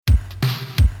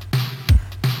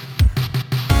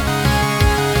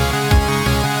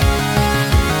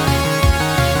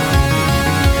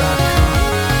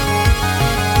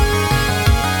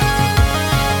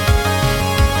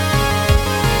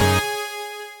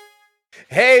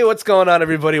Hey, what's going on,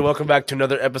 everybody? Welcome back to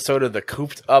another episode of the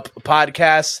Cooped Up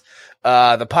Podcast,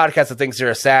 the podcast that thinks you're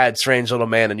a sad, strange little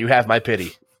man, and you have my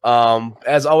pity.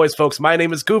 As always, folks, my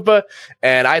name is Koopa,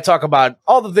 and I talk about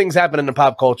all the things happening in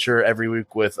pop culture every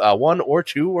week with one or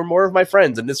two or more of my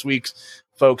friends. And this week's,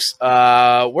 folks,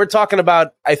 we're talking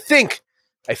about, I think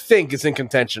it's in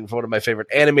contention for one of my favorite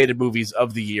animated movies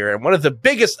of the year, and one of the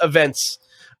biggest events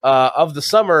of the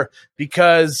summer,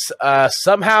 because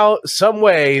somehow, some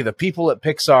way, the people at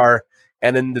Pixar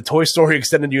and in the Toy Story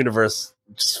extended universe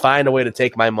just find a way to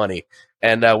take my money.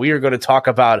 And we are going to talk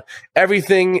about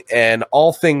everything and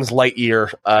all things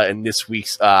Lightyear in this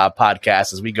week's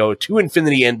podcast as we go to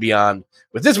infinity and beyond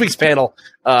with this week's panel,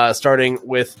 starting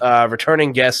with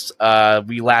returning guests.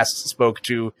 We last spoke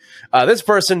to this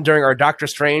person during our Doctor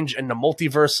Strange and the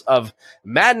Multiverse of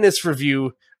Madness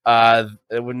review.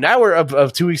 Now we're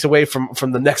of 2 weeks away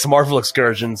from the next Marvel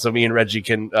excursion, so me and Reggie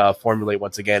can formulate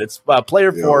once again. It's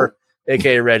Player 4,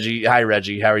 aka Reggie. Hi,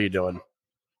 Reggie. How are you doing?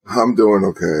 I'm doing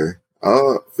okay.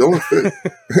 Feeling fit.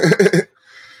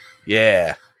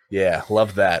 Yeah,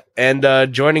 love that.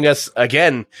 And joining us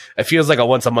again, it feels like a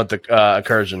once a month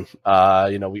incursion.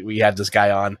 We have this guy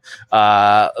on,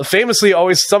 famously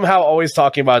always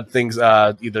talking about things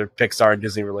either Pixar and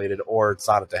Disney related or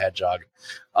Sonic the Hedgehog.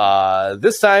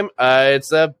 This time,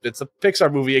 it's a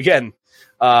Pixar movie again.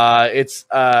 It's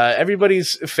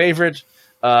everybody's favorite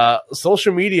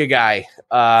social media guy.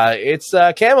 It's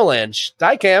Camalange.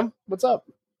 Hi, Cam. What's up?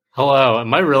 Hello.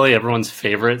 Am I really everyone's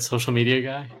favorite social media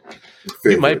guy?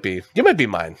 Favorite. You might be. You might be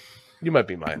mine.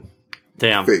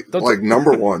 Damn. Like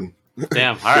number one.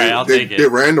 Damn. All right, I'll take it. They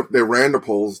ran the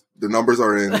polls. The numbers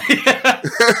are in.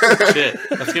 Shit.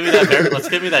 Let's give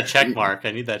me that check mark.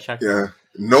 I need that check mark. Yeah.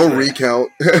 No recount.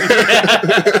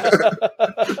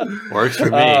 Works for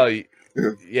me.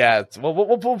 Yeah.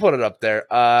 We'll put it up there.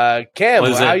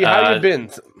 Cam, how you been?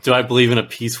 Do I believe in a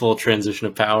peaceful transition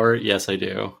of power? Yes, I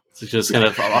do. It's just kind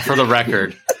of for the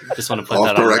record. Just want to put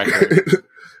that on record.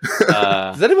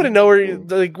 Does anybody know where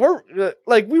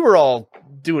we were all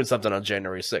doing something on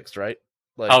January 6th, right?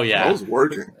 Oh yeah, I was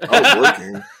working. But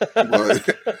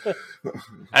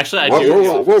actually,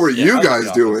 what were you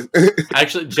guys doing?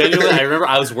 Actually, genuinely, I remember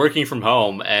I was working from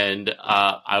home, and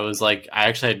I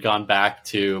actually had gone back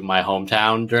to my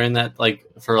hometown during that,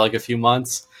 for a few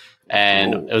months.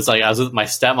 And it was I was with my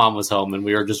stepmom was home, and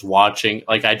we were just watching.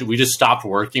 We just stopped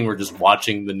working. We're just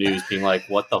watching the news, being like,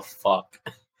 "What the fuck?"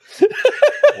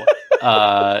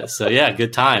 So yeah,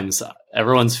 good times.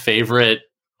 Everyone's favorite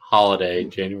holiday,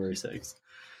 January 6th.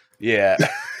 Yeah.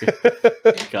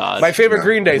 God, my favorite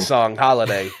Green Day song,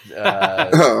 "Holiday."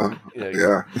 Yeah,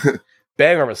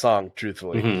 banger of a song,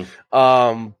 truthfully.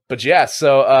 Mm-hmm. But yeah,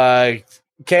 so.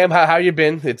 Cam, how you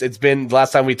been? It's been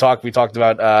last time we talked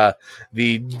about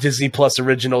the Disney Plus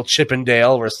original Chip and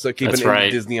Dale. We're still keeping it in the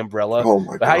Disney umbrella. Oh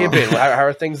my God. But how you been? How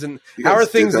are things in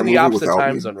the opposite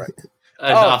time zone right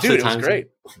now? Dude, it was great.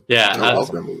 Yeah, I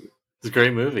love that movie. It's a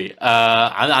great movie.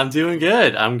 I'm doing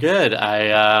good. I'm good.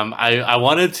 I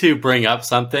wanted to bring up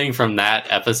something from that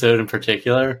episode in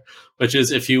particular, which is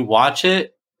if you watch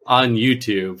it on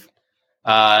YouTube,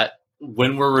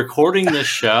 when we're recording this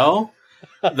show,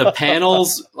 the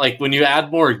panels, when you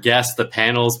add more guests, the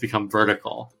panels become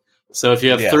vertical. So if you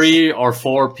have 3 or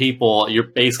 4 people, you're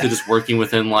basically just working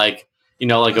within a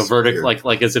vertical,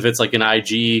 like as if it's like an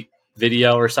IG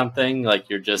video or something.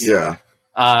 You're just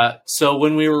so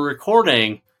when we were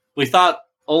recording, we thought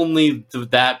only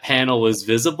that panel was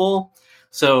visible.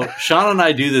 So Sean and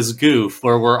I do this goof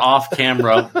where we're off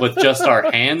camera with just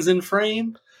our hands in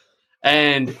frame,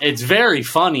 and it's very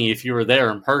funny if you were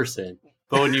there in person.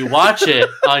 But when you watch it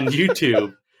on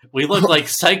YouTube, we look like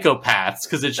psychopaths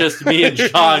because it's just me and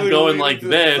Sean going like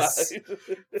this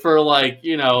for 2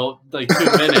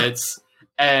 minutes,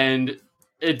 and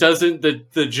it doesn't.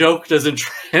 The joke doesn't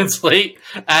translate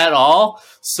at all.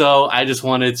 So I just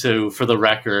wanted to, for the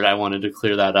record, I wanted to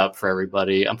clear that up for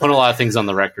everybody. I'm putting a lot of things on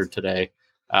the record today.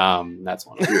 That's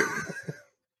one of them.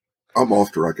 I'm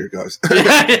off the record, guys.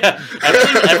 Yeah.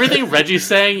 Everything Reggie's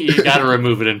saying, you got to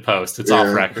remove it in post. It's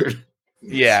off record.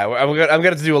 Yeah, I'm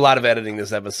going to do a lot of editing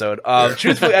this episode.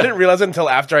 Truthfully, I didn't realize it until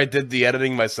after I did the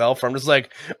editing myself. I'm just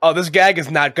like, oh, this gag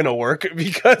is not going to work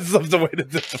because of the way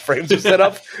that the frames are set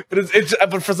up. But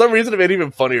but for some reason, it made it even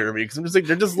funnier to me because I'm just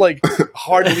they're just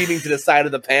hard leaning to the side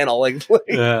of the panel,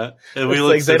 yeah, and we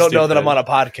look they don't know that I'm on a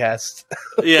podcast.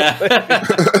 Yeah,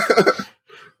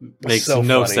 makes so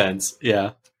no sense.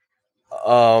 Yeah,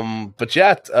 but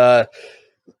yeah,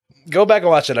 go back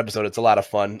and watch that episode. It's a lot of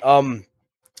fun.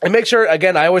 And make sure,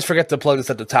 again, I always forget to plug this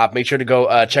at the top. Make sure to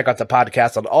go check out the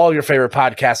podcast on all your favorite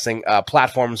podcasting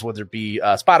platforms, whether it be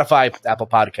Spotify, Apple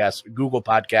Podcasts, Google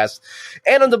Podcasts,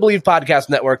 and on the Believe Podcast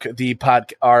Network,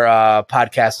 our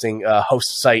podcasting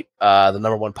host site, the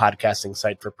number one podcasting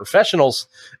site for professionals.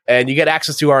 And you get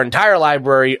access to our entire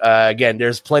library. Again,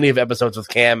 there's plenty of episodes with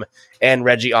Cam and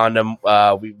Reggie on them.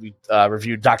 We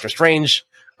reviewed Doctor Strange.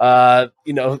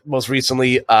 Most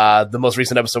recently, the most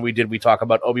recent episode we did, we talk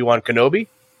about Obi-Wan Kenobi.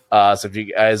 So if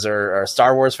you guys are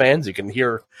Star Wars fans, you can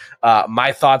hear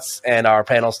my thoughts and our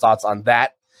panel's thoughts on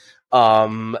that.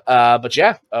 But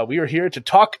yeah, we are here to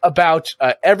talk about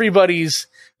everybody's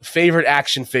favorite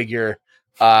action figure,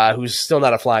 who's still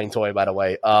not a flying toy, by the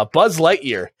way, Buzz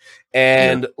Lightyear.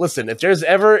 And listen, if there's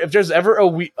ever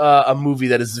a movie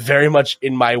that is very much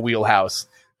in my wheelhouse,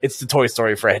 it's the Toy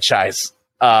Story franchise.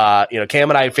 Cam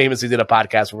and I famously did a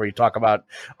podcast where we talk about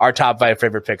our top 5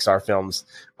 favorite Pixar films.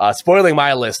 Spoiling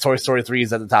my list, Toy Story 3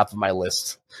 is at the top of my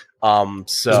list. So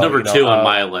it's number 2 on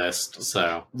my list.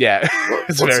 So yeah,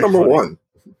 what's number funny.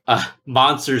 1?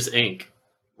 Monsters Inc.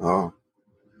 Oh,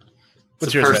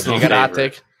 what's yours? You got a hot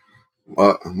take?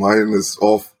 Mine is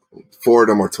all 4 of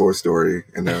them are Toy Story,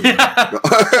 and then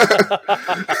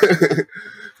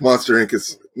Monster Inc.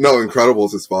 is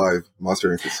Incredibles is 5. Monster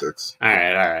Inc. is 6. All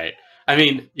right. I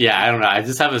mean, yeah, I don't know. I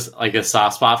just have a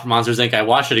soft spot for Monsters Inc. I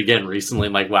watched it again recently.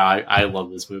 I'm like, wow, I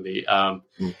love this movie.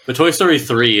 But Toy Story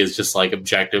 3 is just like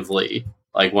objectively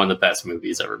like one of the best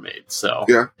movies ever made. So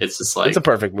yeah, it's just like it's a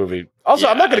perfect movie. Also,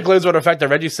 I'm not going to glaze over the fact that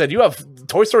Reggie said you have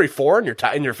Toy Story 4 in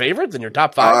your favorites, in your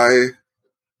top 5. I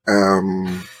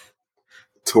am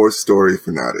Toy Story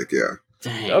fanatic. Yeah.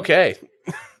 Dang. Okay.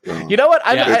 You know what?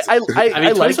 I mean,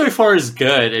 Toy like Story 4 is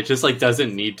good. It just like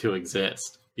doesn't need to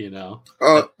exist.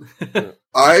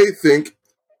 I think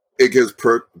it gives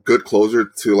good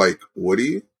closure to like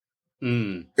Woody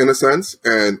in a sense,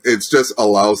 and it just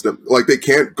allows them like they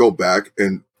can't go back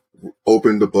and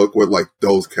open the book with like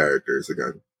those characters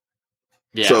again.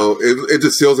 Yeah. So it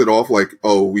just seals it off like,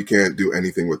 oh, we can't do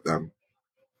anything with them.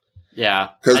 Yeah,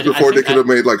 because before they could have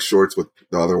made like shorts with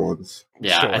the other ones.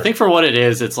 Yeah, sure. I think for what it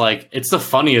is, it's like it's the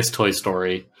funniest Toy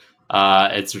Story.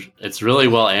 It's really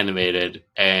well animated,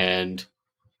 and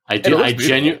I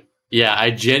genuinely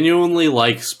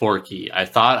like Sporky. I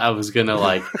thought I was gonna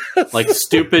like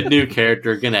stupid new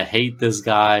character, gonna hate this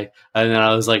guy, and then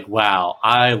I was like, wow,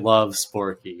 I love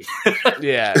Sporky.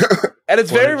 Yeah, and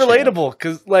it's very relatable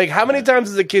because like how many times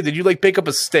as a kid did you like pick up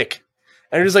a stick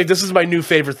and you're just like, this is my new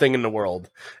favorite thing in the world?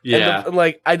 Yeah, and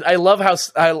I love how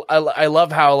I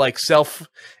love how like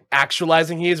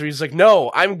self-actualizing he is, where he's like,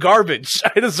 no, I'm garbage.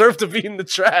 I deserve to be in the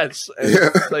trash. And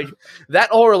like that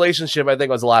whole relationship, I think,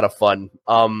 was a lot of fun.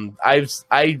 I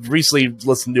recently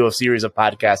listened to a series of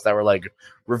podcasts that were like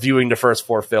reviewing the first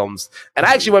 4 films, and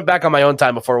I actually went back on my own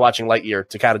time before watching Lightyear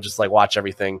to kind of just like watch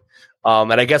everything.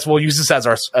 And I guess we'll use this as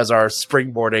our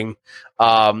springboarding,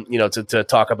 to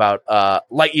talk about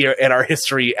Lightyear and our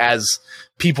history as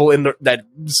people that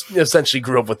essentially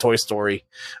grew up with Toy Story.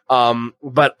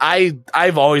 But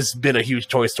I've always been a huge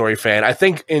Toy Story fan. I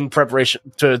think in preparation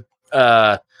to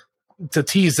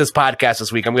tease this podcast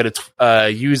this week, I'm going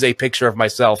to use a picture of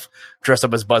myself dressed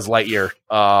up as Buzz Lightyear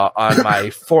on my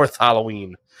 4th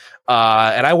Halloween.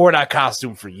 And I wore that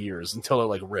costume for years until it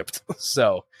like ripped.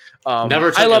 So never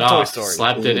took I love it off, Toy Story.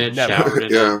 Slept in it, Never. showered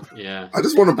in Yeah. it. Yeah. I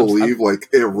just want to believe like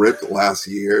it ripped last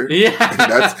year. Yeah.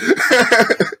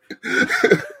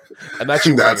 I'm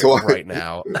actually wearing it right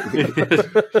now.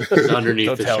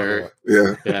 Underneath the shirt.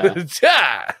 Yeah.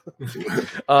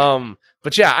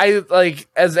 But yeah, I like,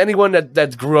 as anyone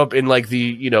that grew up in like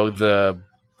the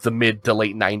mid to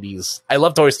late 90s, I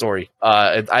love Toy Story.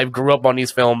 I grew up on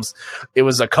these films. It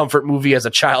was a comfort movie as a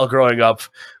child growing up.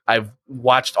 I've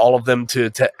watched all of them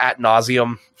to ad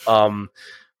nauseum.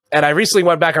 And I recently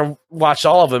went back and watched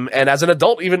all of them. And as an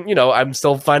adult, even, I'm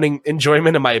still finding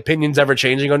enjoyment, and my opinion's ever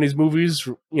changing on these movies.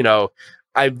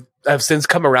 I've since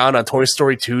come around on Toy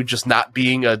Story 2 just not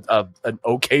being an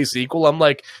okay sequel. I'm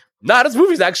like, nah, this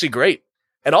movie's actually great.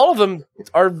 And all of them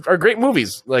are great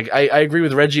movies. Like I agree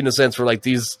with Reggie in a sense where like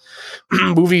these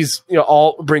movies,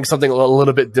 all bring something a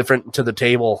little bit different to the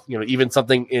table. Even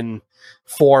something in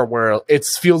 4 where it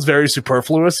feels very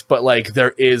superfluous, but like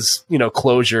there is,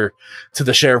 closure to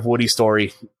the Sheriff Woody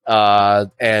story.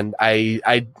 And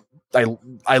I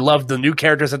love the new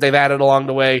characters that they've added along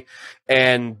the way.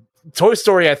 And Toy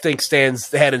Story, I think,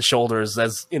 stands head and shoulders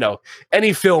as,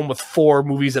 any film with 4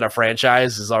 movies in a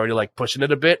franchise is already like pushing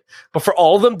it a bit. But for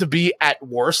all of them to be at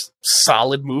worst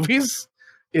solid movies,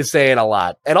 is saying a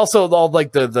lot. And also all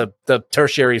like the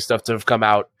tertiary stuff to have come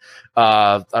out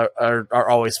are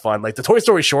always fun. Like the Toy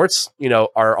Story shorts,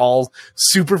 are all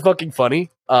super fucking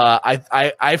funny.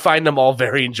 I find them all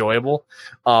very enjoyable.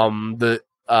 I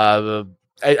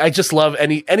just love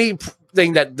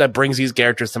anything that brings these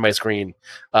characters to my screen.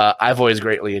 I've always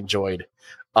greatly enjoyed.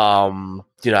 Cam,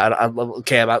 we'll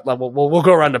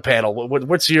go around the panel.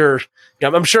 What's your?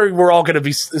 I'm sure we're all going to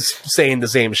be saying the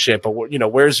same shit, but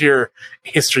where's your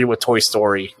history with Toy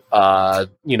Story? And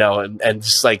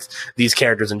just like these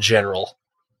characters in general.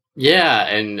 Yeah,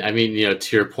 and I mean,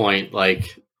 to your point,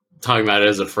 like talking about it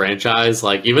as a franchise,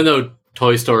 like even though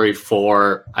Toy Story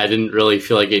 4, I didn't really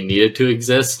feel like it needed to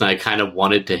exist, and I kind of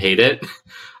wanted to hate it.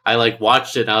 I like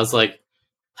watched it, and I was like,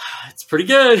 it's pretty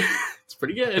good.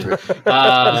 Pretty good.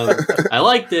 I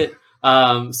liked it.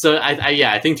 So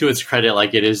I think to its credit,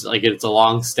 like it's a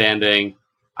long-standing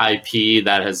IP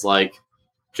that has like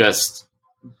just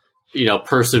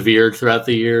persevered throughout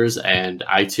the years. And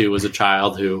I too was a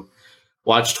child who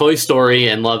watched Toy Story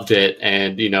and loved it.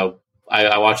 And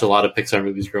I watched a lot of Pixar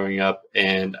movies growing up,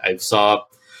 and I saw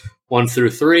 1 through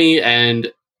 3,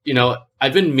 and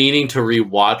I've been meaning to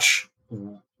rewatch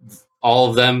all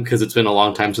of them because it's been a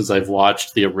long time since I've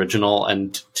watched the original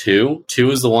and 2.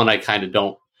 2 is the one I kind of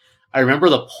don't. I remember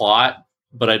the plot,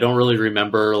 but I don't really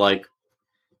remember. Like,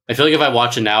 I feel like if I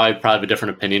watch it now, I'd probably have a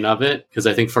different opinion of it because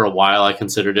I think for a while I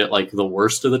considered it like the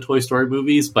worst of the Toy Story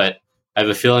movies. But I have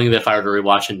a feeling that if I were to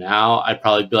rewatch it now, I'd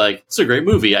probably be like, "It's a great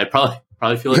movie." I'd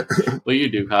probably feel like what you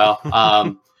do, Kyle.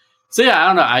 So yeah, I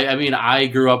don't know. I mean, I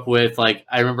grew up with like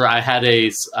I remember I had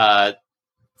the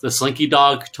Slinky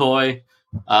Dog toy.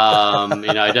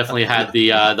 I definitely had the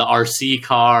RC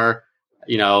car,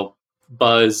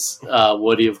 Buzz,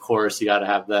 Woody, of course, you got to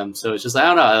have them. So it's just, I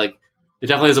don't know, like it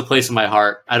definitely has a place in my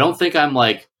heart. I don't think I'm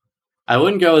like, I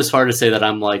wouldn't go as far to say that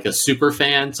I'm like a super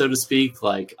fan, so to speak.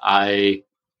 Like like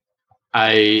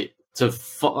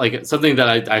something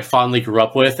that I fondly grew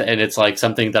up with, and it's like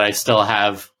something that I still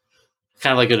have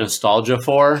kind of like a nostalgia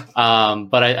for.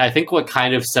 But I think what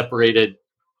kind of separated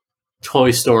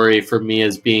Toy Story for me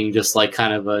as being just like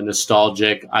kind of a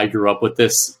nostalgic, I grew up with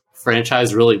this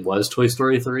franchise really was Toy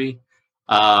Story 3.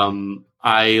 I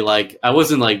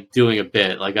wasn't like doing a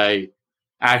bit. Like I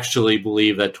actually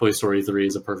believe that Toy Story 3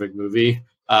 is a perfect movie.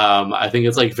 I think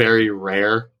it's like very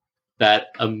rare that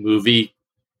a movie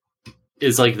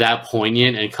is like that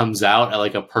poignant and comes out at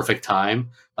like a perfect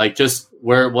time. Like just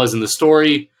where it was in the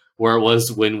story, where it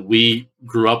was when we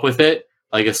grew up with it,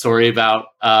 like a story about,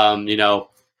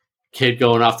 kid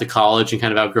going off to college and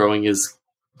kind of outgrowing his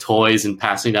toys and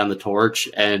passing down the torch.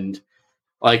 And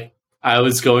like I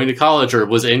was going to college or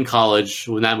was in college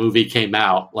when that movie came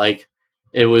out. Like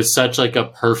it was such like a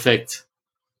perfect,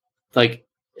 like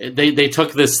they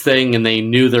took this thing and they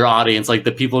knew their audience. Like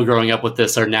the people growing up with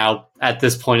this are now at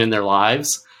this point in their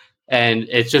lives. And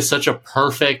it's just such a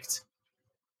perfect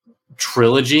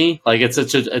trilogy. Like it's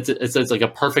like a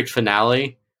perfect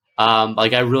finale.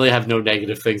 Like I really have no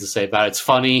negative things to say about it. It's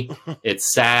funny,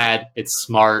 it's sad, it's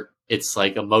smart, it's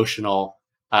like emotional.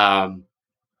 And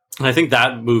I think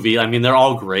that movie, I mean, they're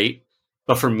all great,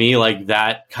 but for me, like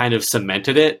that kind of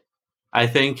cemented it, I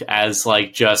think, as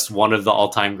like just one of the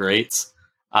all-time greats.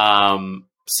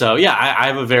 So yeah, I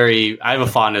have a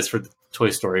fondness for Toy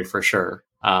Story for sure.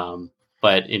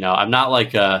 But I'm not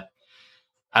like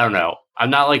I'm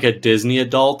not like a Disney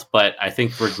adult, but I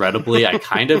think regrettably I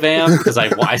kind of am because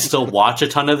I still watch a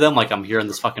ton of them. Like I'm here on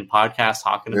this fucking podcast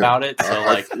talking about it. So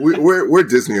like we're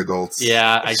Disney adults.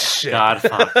 Yeah, God,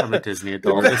 fuck, I'm a Disney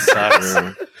adult. This sucks.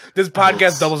 Yeah. This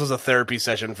podcast doubles as a therapy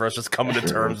session for us, just coming to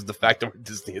terms with the fact that we're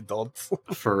Disney adults.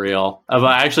 For real. But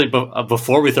actually,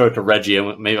 before we throw it to Reggie,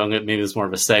 maybe it's more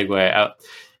of a segue.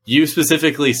 You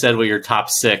specifically said what your top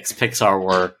 6 Pixar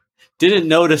were. Didn't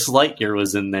notice Lightyear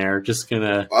was in there. Just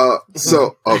gonna.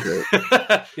 So okay.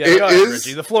 Yeah, it is.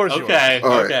 Reggie, the floor is yours. Okay.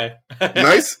 All okay. Right.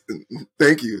 Nice.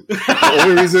 Thank you. The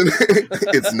only reason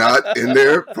it's not in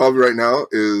there probably right now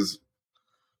is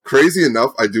crazy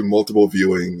enough. I do multiple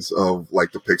viewings of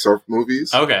like the Pixar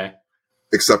movies. Okay.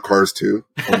 Except Cars 2.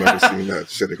 I've never seen that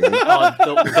shit again. Oh,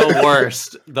 the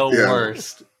worst. The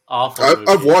worst. Awful.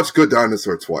 I've watched Good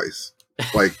Dinosaur twice.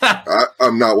 Like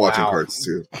I'm not watching Cars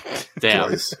 2.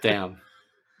 Damn.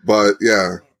 But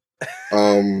yeah,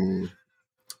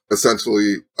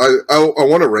 essentially, I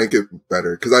want to rank it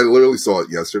better because I literally saw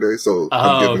it yesterday, so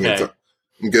I'm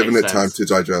giving it time to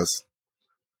digest.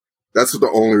 That's the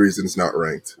only reason it's not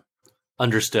ranked.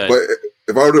 Understood. But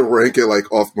if I were to rank it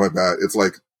like off my bat, it's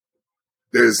like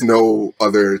there's no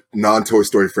other non-Toy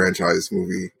Story franchise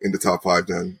movie in the top 5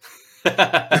 then.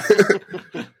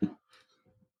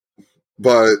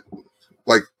 But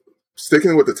like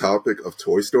sticking with the topic of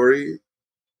Toy Story,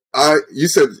 you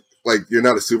said like you're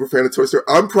not a super fan of Toy Story.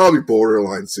 I'm probably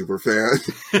borderline super fan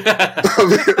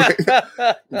of it right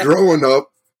now. Growing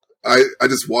up, I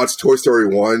just watched Toy Story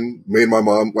 1, made my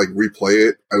mom like replay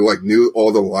it. I like knew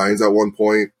all the lines at one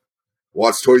point.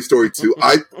 Watched Toy Story 2.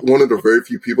 One of the very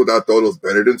few people that thought it was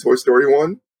better than Toy Story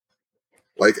 1,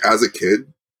 like as a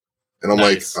kid. And I'm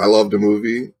Nice. like, I love the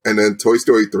movie. And then Toy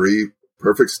Story 3,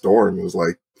 Perfect Storm. It was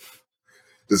like,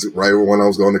 this is right when I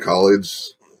was going to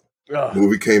college.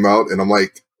 Movie came out, and I'm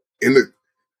like,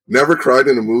 never cried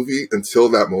in a movie until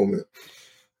that moment.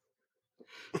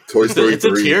 Toy Story 3. It's a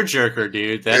tearjerker,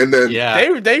 dude. And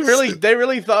then they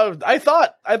really thought. I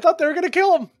thought they were gonna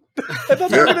kill him. I thought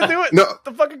they were gonna do it. No,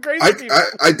 the fucking crazy people.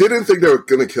 I didn't think they were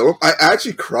gonna kill him. I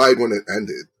actually cried when it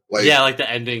ended. Like, yeah, like the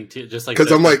ending too, just like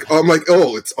because I'm like,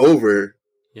 oh, it's over.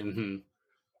 Mm-hmm.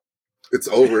 It's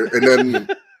over. And then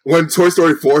when Toy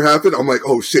Story 4 happened, I'm like,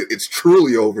 oh shit, it's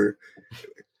truly over.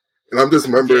 And I just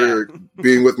remember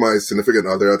being with my significant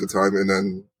other at the time, and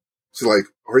then she's like,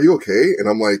 are you okay? And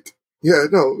I'm like, yeah.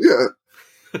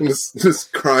 I'm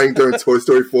just crying during Toy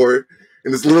Story 4,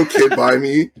 and this little kid by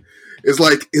me is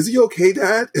like, is he okay,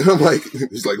 Dad? And I'm like,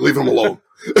 he's like, leave him alone.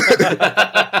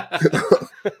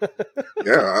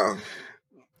 Yeah.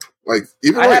 Like,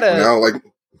 even now, like,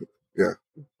 yeah.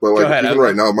 But like, ahead, even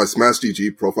right now, my Smash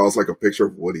GG profile is like a picture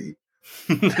of Woody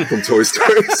from Toy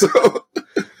Story. So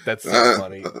that's so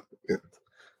funny. Yeah.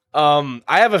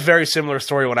 I have a very similar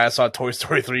story when I saw Toy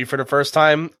Story 3 for the first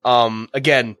time.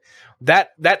 Again, that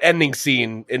ending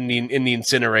scene in the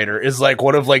incinerator is like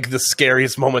one of like the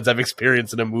scariest moments I've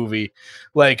experienced in a movie.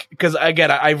 Like, because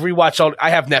again, I've rewatched I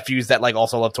have nephews that like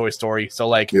also love Toy Story, so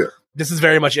like this is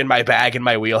very much in my bag, in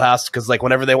my wheelhouse. Because like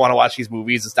whenever they want to watch these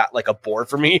movies, it's not like a bore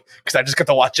for me because I just get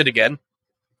to watch it again.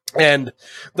 And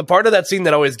the part of that scene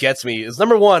that always gets me is,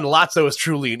 number one, Lotso is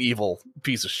truly an evil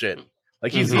piece of shit.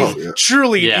 Like he's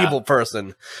truly an evil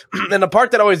person. And the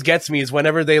part that always gets me is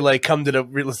whenever they like come to the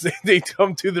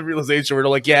realization where they're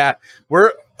like, yeah,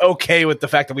 we're okay with the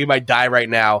fact that we might die right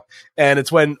now. And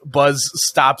it's when Buzz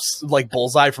stops like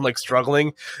Bullseye from like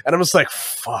struggling. And I'm just like,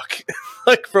 fuck.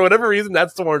 Like for whatever reason,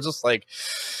 that's the one where just like,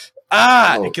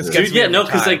 it just gets me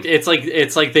because like it's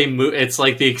like they move. It's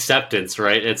like the acceptance,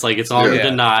 right? It's like it's no longer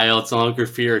denial. It's no longer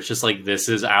fear. It's just like, this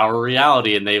is our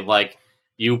reality. And they like,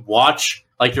 you watch,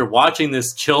 like you're watching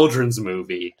this children's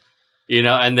movie, you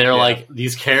know, and they're like,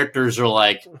 these characters are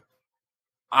like,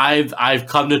 I've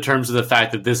come to terms with the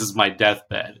fact that this is my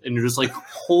deathbed. And you're just like,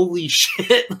 holy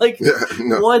shit. Like,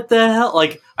 what the hell?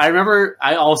 Like, I remember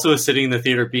I also was sitting in the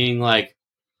theater being like,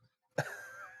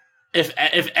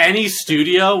 if any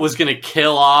studio was going to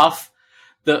kill off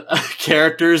the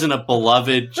characters in a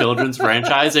beloved children's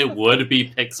franchise, it would be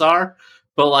Pixar.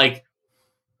 But like,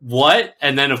 what?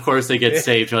 And then of course they get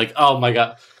saved. You're like, oh my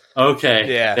god, okay,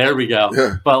 there we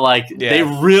go. But like, they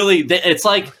really, it's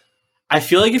like, I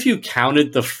feel like if you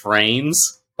counted the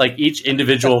frames, like each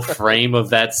individual frame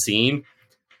of that scene,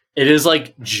 it is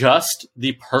like just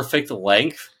the perfect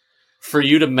length for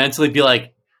you to mentally be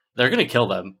like, they're gonna kill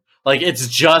them. Like, it's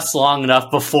just long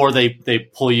enough before they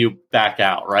pull you back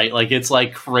out, right? Like, it's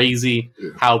like crazy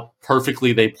how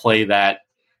perfectly they play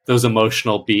those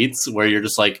emotional beats where you're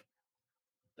just like,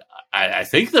 I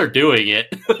think they're doing it.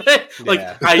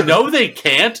 Like, I know they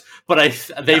can't, but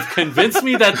they've convinced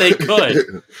me that they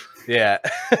could. Yeah.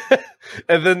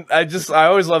 And then I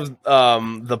always love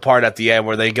the part at the end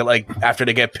where they get like, after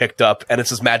they get picked up and it's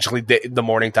just magically the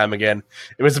morning time again.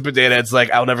 It was a potato. It's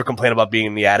like, I'll never complain about being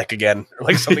in the attic again, or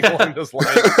like something along those lines.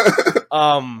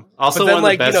 Also, one of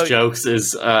the best jokes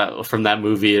is from that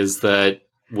movie is that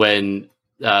when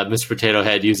Mr. Potato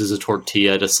Head uses a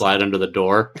tortilla to slide under the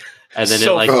door, and then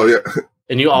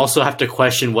and you also have to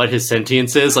question what his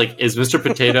sentience is. Like, is Mr.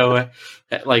 Potato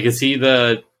like, is he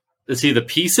the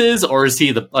pieces, or is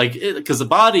he the, like, because the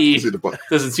body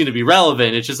doesn't seem to be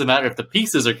relevant. It's just a matter if the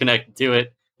pieces are connected to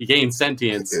it, you gain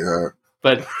sentience. Yeah.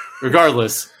 But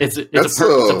regardless, it's a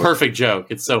perfect joke.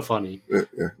 It's so funny.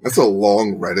 Yeah. That's a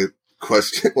long Reddit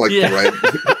question. Like, right?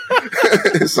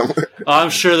 I'm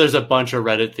sure there's a bunch of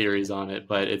Reddit theories on it,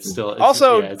 but it's still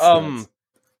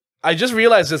I just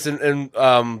realized this in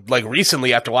like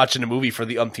recently after watching the movie for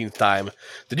the umpteenth time.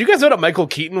 Did you guys know that Michael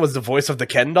Keaton was the voice of the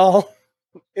Ken doll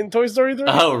in Toy Story 3?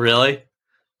 Oh, really?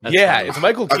 That's funny. It's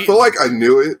Michael Keaton. I feel like I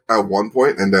knew it at one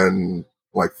point and then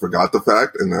like forgot the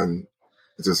fact, and then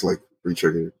it just like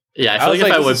re-triggered. Yeah, I feel like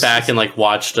if I went back and like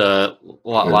watched a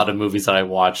lot of movies that I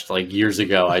watched like years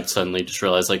ago, I'd suddenly just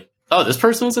realize like, oh, this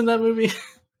person was in that movie.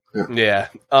 Yeah.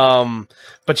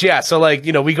 But yeah, so like,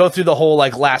 you know, we go through the whole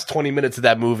like last 20 minutes of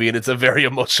that movie, and it's a very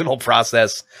emotional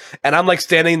process. And I'm like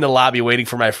standing in the lobby waiting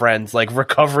for my friends, like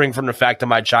recovering from the fact that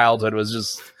my childhood was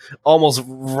just almost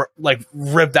like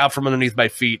ripped out from underneath my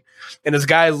feet. And this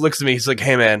guy looks at me, he's like,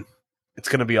 "Hey man, it's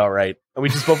gonna be all right." And we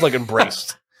just both like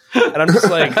embraced. And I'm just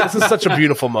like, this is such a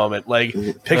beautiful moment. Like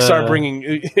Pixar bringing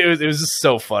it was just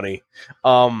so funny.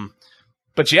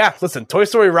 But yeah, listen, Toy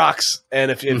Story rocks,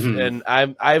 and and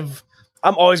I'm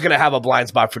always gonna have a blind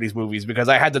spot for these movies because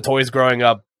I had the toys growing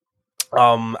up.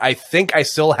 I think I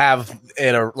still have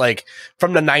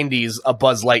from the 90s a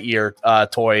Buzz Lightyear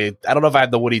toy. I don't know if I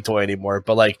have the Woody toy anymore,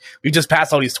 but like we just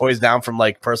passed all these toys down from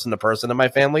like person to person in my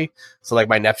family. So like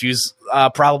my nephews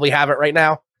probably have it right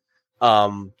now.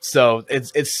 So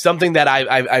it's something that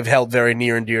I've held very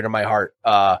near and dear to my heart,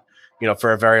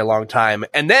 for a very long time.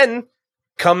 And then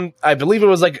I believe it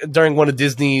was like during one of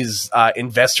Disney's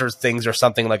investors things or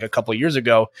something like a couple of years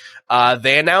ago,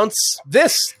 they announced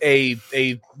a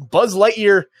Buzz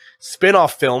Lightyear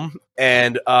spin-off film.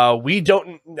 And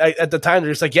at the time,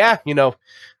 they're just like,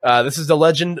 this is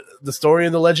the story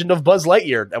and the legend of Buzz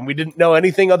Lightyear. And we didn't know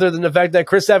anything other than the fact that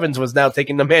Chris Evans was now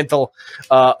taking the mantle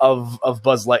of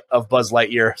Buzz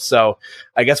Lightyear. So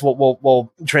I guess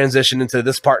we'll transition into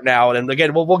this part now. And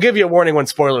again, we'll give you a warning when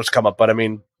spoilers come up, but I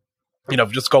mean,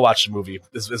 just go watch the movie.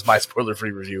 This is my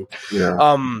spoiler-free review.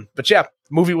 Yeah. But yeah,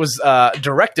 movie was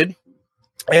directed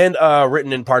and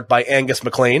written in part by Angus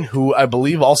MacLane, who I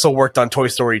believe also worked on Toy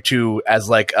Story 2 as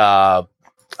like I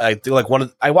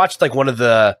watched like one of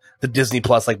the Disney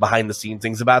Plus like behind the scenes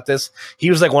things about this. He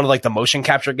was like one of like the motion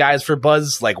capture guys for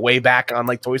Buzz, like way back on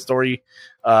like Toy Story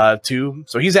 2.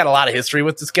 So he's had a lot of history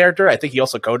with this character. I think he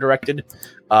also co-directed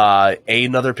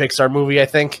another Pixar movie. I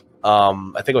think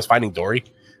it was Finding Dory.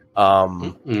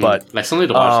 But I still need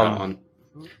to watch that one.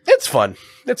 It's fun.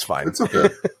 It's fine. It's okay.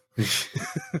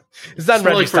 It's not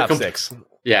Reggie's top 6.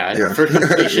 Yeah, for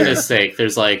completionist sake,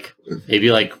 there's like maybe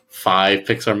like 5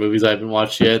 Pixar movies I haven't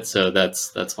watched yet, so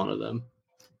that's one of them.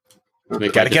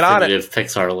 Gotta get on it.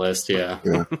 Pixar list, yeah.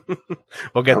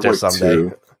 We'll get there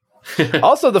someday.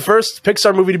 Also, the first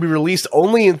Pixar movie to be released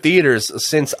only in theaters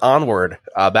since Onward,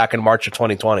 back in March of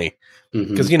 2020.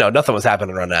 Because nothing was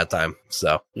happening around that time.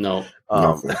 So no,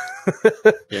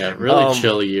 really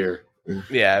chill year.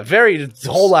 Yeah, a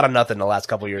whole lot of nothing the last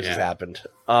couple of years has happened.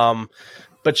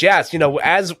 But yes,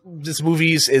 as this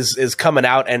movie is coming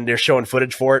out and they're showing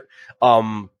footage for it,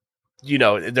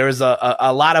 there's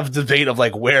a lot of debate of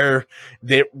like where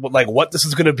they like what this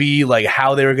is going to be, like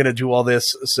how they were going to do all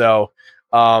this. So,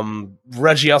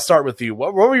 Reggie, I'll start with you.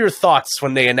 What were your thoughts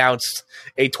when they announced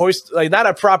not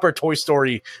a proper Toy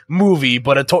Story movie,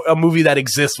 but a movie that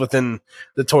exists within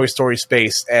the Toy Story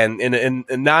space? And in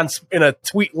a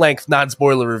tweet length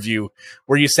non-spoiler review,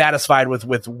 were you satisfied with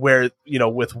where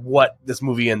with what this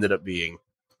movie ended up being?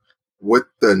 With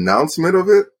the announcement of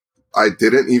it, I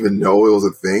didn't even know it was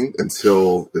a thing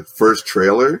until the first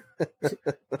trailer.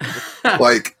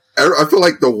 Like, I feel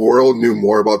like the world knew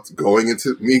more about going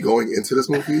into this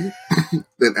movie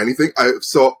than anything. I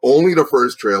saw only the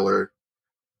first trailer.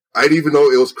 I didn't even know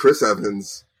it was Chris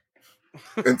Evans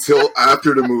until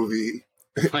after the movie.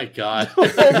 Oh my god! Oh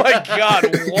my god!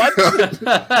 What?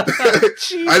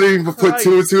 I didn't even put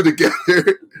 2 and 2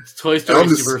 together. Toy Story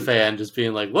super fan, just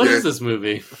being like, "What is this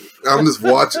movie?" I'm just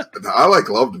watching. I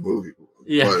love the movie.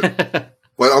 Yeah,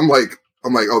 but I'm like,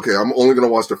 okay, I'm only gonna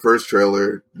watch the first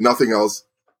trailer, nothing else.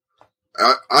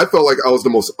 I felt like I was the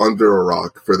most under a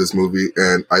rock for this movie,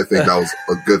 and I think that was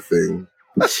a good thing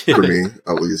for me,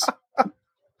 at least.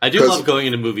 I do love going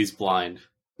into movies blind.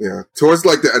 Yeah. Towards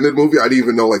like the end of the movie, I didn't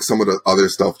even know like some of the other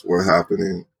stuff were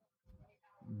happening.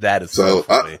 That is so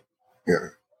funny.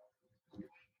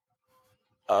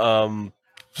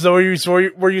 So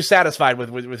were you satisfied with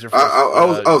your first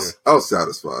I was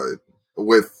satisfied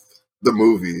with the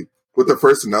movie. With the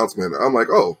first announcement, I'm like,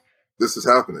 oh, this is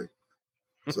happening.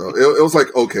 So it was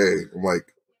like, okay. I'm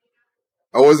like,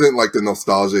 I wasn't like the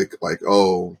nostalgic, like,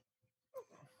 oh,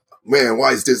 man,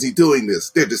 why is Disney doing this?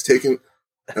 They're just taking,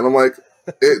 and I'm like,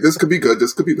 this could be good,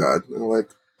 this could be bad. And I'm like,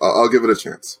 I'll give it a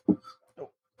chance.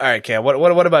 All right, Cam,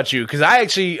 what about you? Because I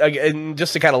actually, and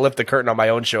just to kind of lift the curtain on my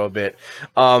own show a bit,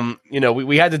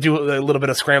 we had to do a little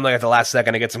bit of scrambling at the last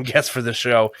second to get some guests for the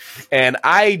show, and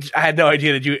I had no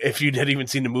idea if you'd even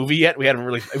seen the movie yet. We haven't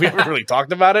really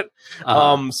talked about it.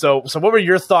 So what were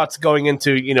your thoughts going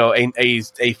into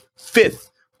a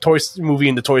fifth Toy movie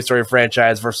in the Toy Story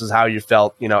franchise versus how you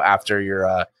felt after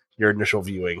your initial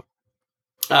viewing?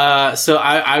 So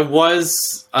I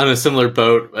was on a similar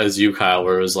boat as you, Kyle,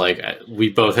 where it was like we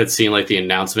both had seen like the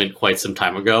announcement quite some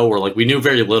time ago, where like we knew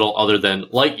very little other than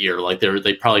Lightyear. Like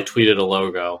they probably tweeted a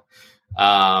logo,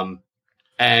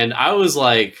 and I was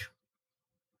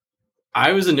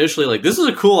initially like, this is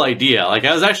a cool idea. Like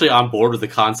I was actually on board with the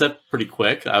concept pretty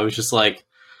quick. I was just like,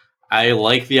 I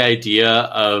like the idea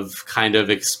of kind of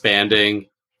expanding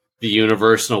the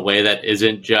universe in a way that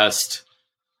isn't just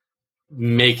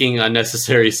making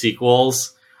unnecessary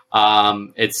sequels.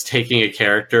 It's taking a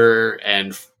character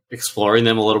and exploring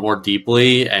them a little more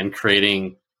deeply and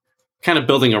creating, kind of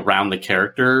building around the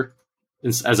character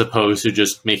as opposed to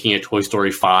just making a Toy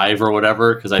Story 5 or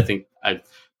whatever. Because I think I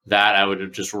would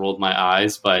have just rolled my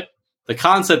eyes. But the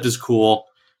concept is cool.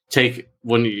 Take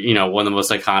one of the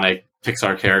most iconic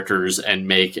Pixar characters and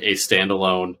make a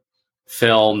standalone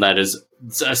film that is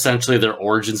essentially their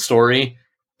origin story.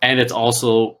 And it's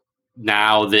also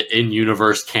now the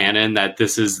in-universe canon that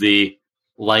this is the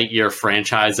Lightyear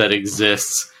franchise that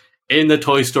exists in the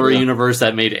Toy Story universe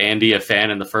that made Andy a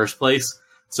fan in the first place.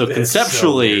 So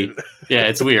conceptually,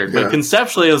 it's weird. But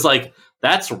conceptually, it was like,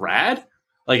 that's rad.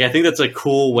 Like, I think that's a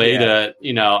cool way to,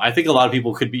 I think a lot of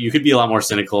people you could be a lot more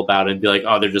cynical about it and be like,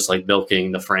 oh, they're just like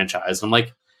milking the franchise. I'm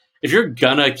like, if you're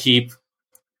gonna keep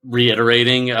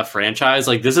reiterating a franchise,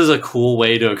 like this is a cool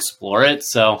way to explore it.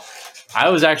 So I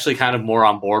was actually kind of more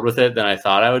on board with it than I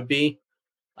thought I would be.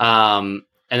 And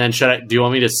then do you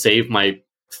want me to save my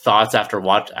thoughts after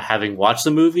having watched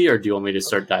the movie, or do you want me to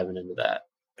start diving into that?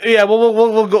 Yeah, well,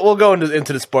 we'll go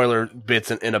into the spoiler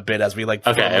bits in a bit as we break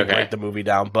the movie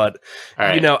down. But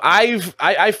right.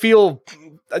 I feel,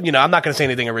 I'm not going to say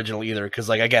anything original either because,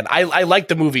 like, again, I like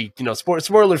the movie.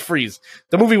 Spoiler freeze.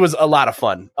 The movie was a lot of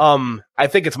fun. I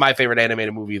think it's my favorite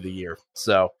animated movie of the year.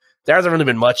 So there hasn't really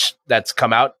been much that's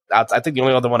come out. I think the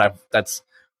only other one that's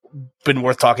been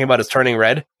worth talking about is Turning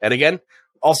Red. And again,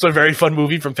 also a very fun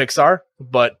movie from Pixar,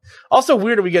 but also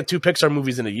weird that we get 2 Pixar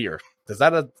movies in a year. Is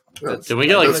that did we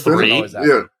get like 3?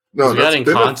 Yeah. No, we got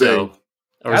Encanto.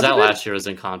 Or was that last year was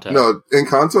Encanto? No,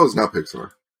 Encanto is not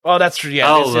Pixar. Oh, that's true. Yeah.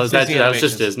 That was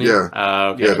just Disney?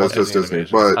 Yeah. Okay. Yeah, that's just Disney.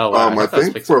 But I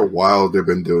think for a while they've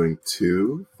been doing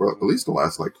 2 for at least the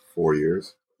last 4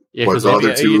 years. Yeah, because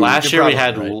last year we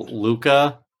had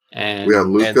Luca and... We had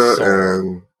Luca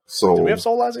and Soul. Did we have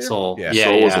Soul last year? Soul. Yeah,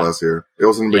 Soul was last year. It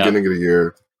was in the beginning of the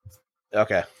year.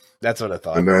 Okay. That's what I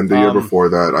thought. And then the year before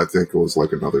that, I think it was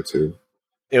another 2.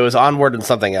 It was Onward and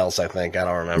something else, I think. I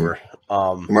don't remember.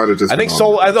 Might have just. I think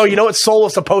Soul. Soul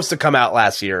was supposed to come out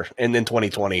last year in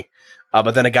 2020,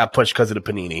 but then it got pushed because of the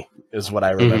Panini. Is what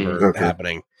I remember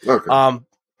happening. Okay.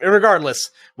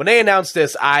 Regardless, when they announced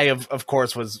this, I of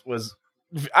course was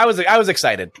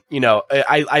excited.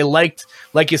 I liked,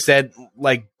 like you said,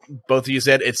 like both of you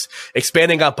said, it's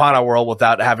expanding upon our world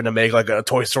without having to make like a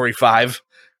Toy Story 5,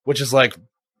 which is like,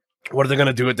 what are they going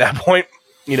to do at that point?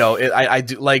 I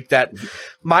do like that.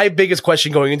 My biggest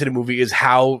question going into the movie is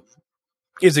how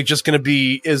is it just going to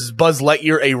be? Is Buzz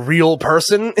Lightyear a real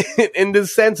person in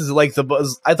this sense? Is it like the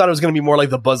Buzz? I thought it was going to be more like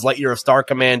the Buzz Lightyear of Star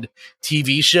Command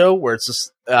TV show, where it's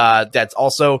just that's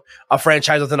also a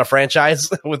franchise within a franchise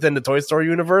within the Toy Story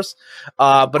universe.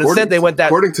 But instead, they went that.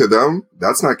 According to them,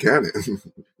 that's not canon.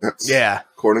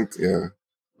 According to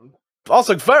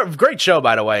Also, great show,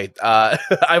 by the way.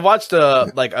 I watched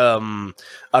a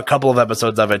couple of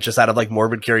episodes of it just out of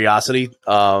morbid curiosity.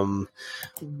 Since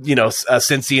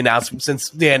they announced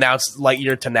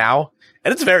Lightyear to now,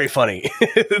 and it's very funny.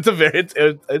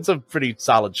 It's a pretty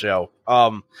solid show.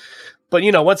 But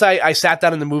once I sat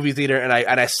down in the movie theater and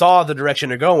I saw the direction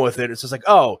they're going with it, it's just like,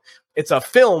 oh, it's a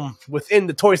film within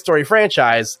the Toy Story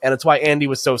franchise, and it's why Andy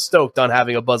was so stoked on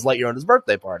having a Buzz Lightyear on his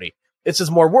birthday party. It's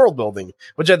just more world building,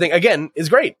 which I think again is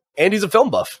great. Andy's a film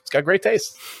buff; he's got great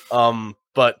taste. So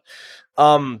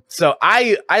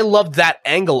I loved that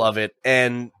angle of it,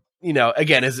 and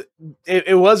again,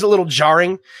 it was a little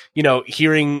jarring,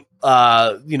 hearing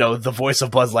the voice of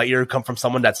Buzz Lightyear come from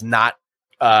someone that's not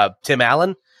Tim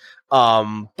Allen.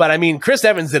 But I mean, Chris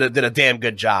Evans did a damn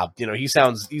good job. He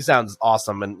sounds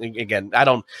awesome. And again,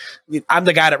 I'm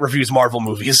the guy that reviews Marvel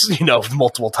movies,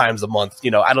 multiple times a month.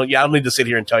 I don't need to sit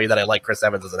here and tell you that I like Chris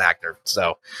Evans as an actor.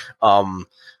 So,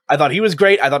 I thought he was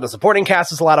great. I thought the supporting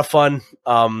cast was a lot of fun.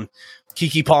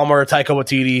 Keke Palmer, Taika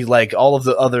Waititi, all of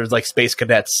the other space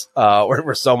cadets,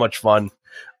 were so much fun.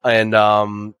 And,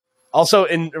 also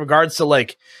in regards to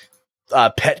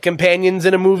pet companions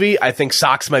in a movie, I think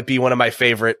Socks might be one of my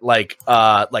favorite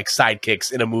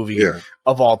sidekicks in a movie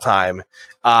of all time.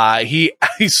 He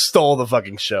stole the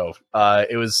fucking show.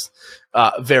 It was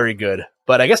very good.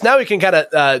 But I guess now we can kind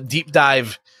of deep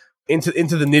dive into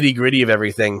the nitty gritty of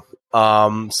everything.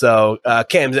 So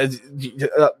Cam,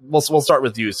 we'll start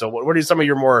with you. So what are some of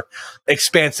your more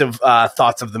expansive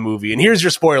thoughts of the movie? And here's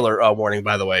your spoiler warning,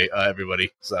 by the way,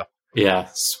 everybody. So yeah,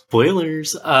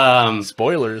 spoilers.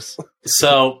 Spoilers.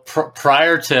 So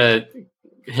prior to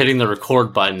hitting the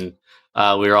record button,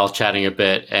 we were all chatting a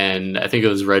bit, and I think it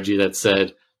was Reggie that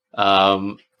said,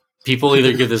 people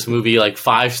either give this movie like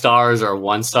 5 stars or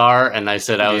 1 star, and I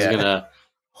said I was gonna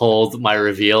hold my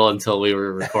reveal until we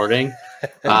were recording.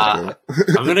 I'm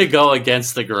gonna go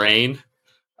against the grain.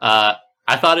 I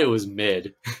thought it was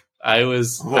mid. I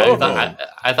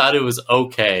thought it was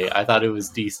okay. I thought it was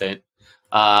decent.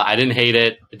 I didn't hate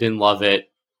it. I didn't love it.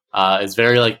 It's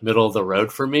very like middle of the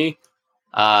road for me.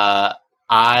 There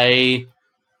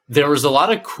was a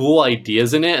lot of cool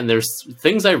ideas in it, and there's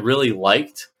things I really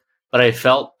liked, but I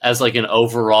felt as like an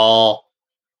overall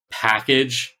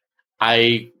package,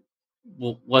 I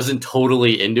wasn't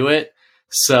totally into it.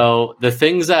 So the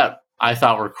things that I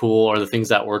thought were cool, or the things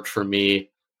that worked for me,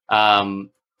 first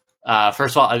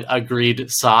of all, I agreed.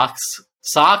 Socks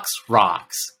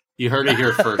rocks. You heard it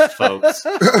here first, folks.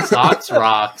 Socks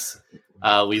rocks.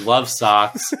 We love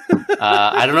socks.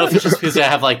 I don't know if it's just because I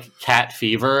have like cat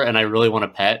fever and I really want a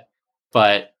pet,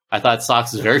 but I thought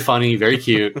Socks was very funny, very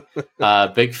cute.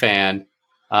 Big fan.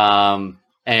 And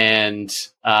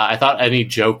I thought any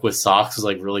joke with Socks was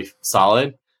like really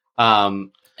solid.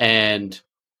 And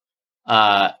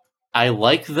I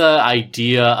like the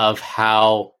idea of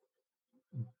how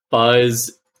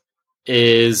Buzz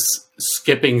is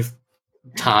skipping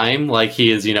time, like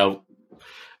he is,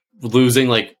 losing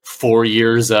like 4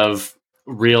 years of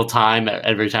real time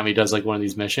every time he does like one of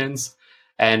these missions.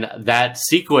 And that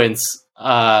sequence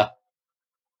was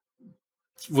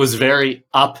very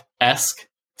Up-esque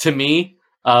to me,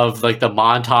 of like the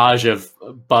montage of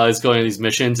Buzz going on these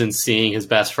missions and seeing his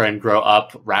best friend grow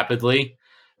up rapidly.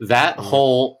 That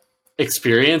whole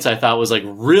experience I thought was like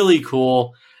really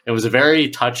cool. It was a very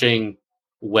touching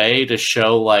way to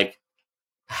show like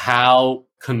how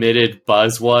committed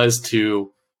Buzz was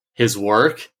to his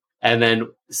work, and then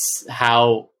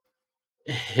how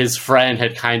his friend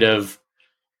had kind of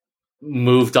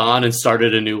moved on and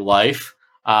started a new life.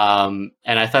 And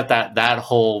I thought that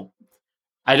whole,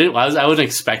 I wasn't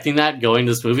expecting that going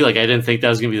to this movie. Like I didn't think that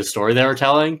was going to be the story they were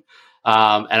telling.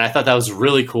 And I thought that was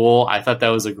really cool. I thought that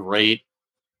was a great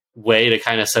way to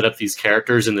kind of set up these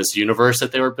characters in this universe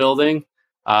that they were building.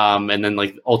 And then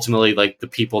like ultimately like the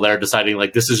people there deciding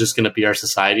like this is just going to be our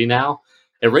society now.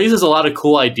 It raises a lot of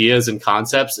cool ideas and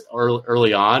concepts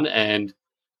early on. And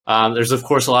there's of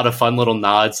course a lot of fun little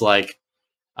nods, like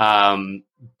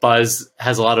Buzz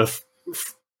has a lot of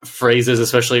phrases,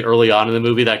 especially early on in the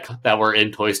movie that were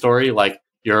in Toy Story, like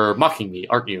 "You're mocking me,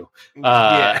 aren't you?" So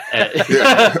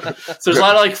there's a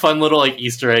lot of like fun little like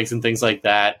Easter eggs and things like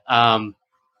that.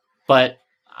 But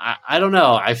I don't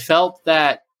know. I felt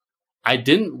that I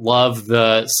didn't love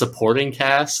the supporting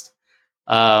cast,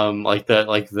 like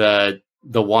the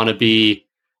wannabe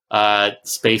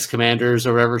space commanders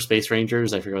or whatever, space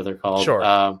rangers. I forget what they're called.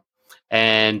 Sure.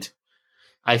 And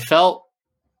I felt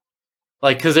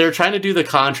like, because they were trying to do the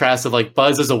contrast of like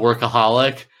Buzz is a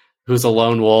workaholic who's a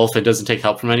lone wolf and doesn't take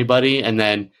help from anybody, and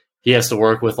then he has to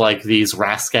work with like these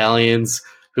rascallions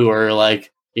who are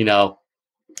like,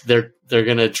 they're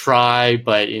gonna try,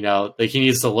 but like he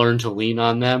needs to learn to lean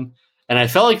on them. And I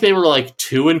felt like they were like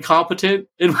too incompetent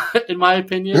in my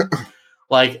opinion.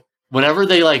 Like whenever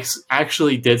they like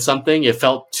actually did something, it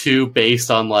felt too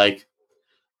based on like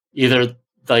either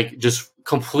like just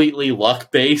completely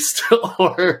luck based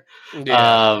or so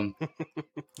I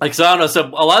don't know.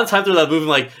 So a lot of times through that movie, I'm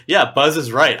like, yeah, Buzz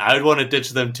is right. I would want to ditch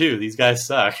them too. These guys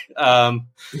suck.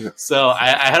 So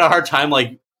I had a hard time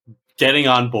like getting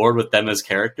on board with them as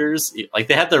characters. Like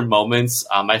they had their moments.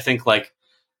 I think like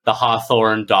the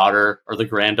Hawthorne daughter or the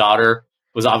granddaughter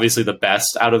was obviously the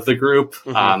best out of the group.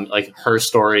 Like her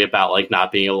story about like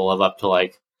not being able to live up to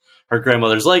like her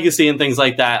grandmother's legacy and things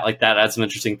like that. Like that had some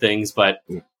interesting things, but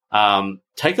Taika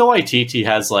Waititi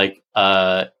has like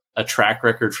a track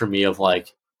record for me of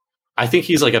like, I think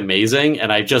he's like amazing.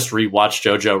 And I just rewatched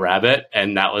Jojo Rabbit,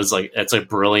 and that was like, it's a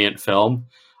brilliant film.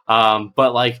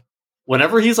 But like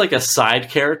whenever he's like a side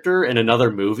character in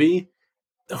another movie,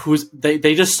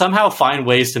 they just somehow find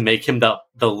ways to make him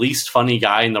the least funny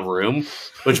guy in the room,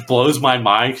 which blows my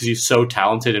mind because he's so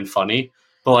talented and funny.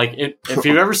 But like, if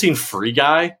you've ever seen Free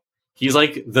Guy, he's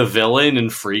like the villain in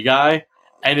Free Guy,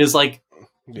 and is like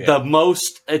the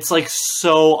most. It's like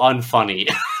so unfunny,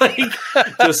 like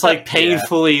just like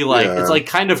painfully like it's like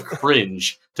kind of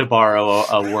cringe, to borrow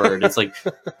a word. It's like,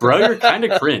 bro, you're kind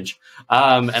of cringe.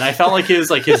 And I felt like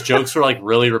his jokes were like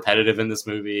really repetitive in this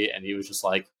movie, and he was just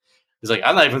like He's like,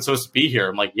 I'm not even supposed to be here.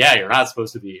 I'm like, yeah, you're not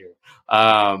supposed to be here.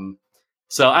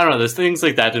 So I don't know. There's things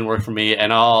like that didn't work for me,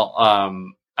 and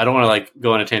I don't want to like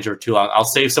go on a tangent for too long. I'll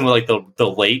save some of like the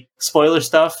late spoiler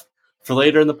stuff for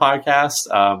later in the podcast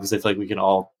because I feel like we can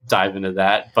all dive into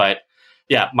that. But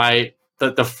yeah,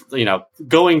 the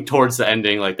going towards the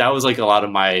ending, like that was like a lot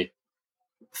of my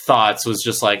thoughts was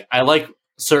just like I like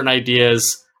certain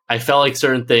ideas. I felt like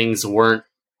certain things weren't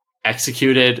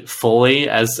executed fully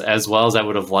as well as I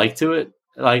would have liked it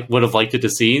to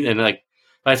see. And like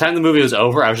by the time the movie was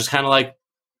over, I was just kind of like,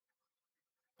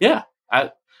 yeah,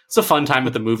 it's a fun time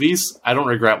at the movies. I don't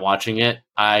regret watching it.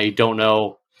 I don't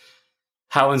know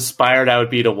how inspired I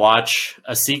would be to watch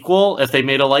a sequel if they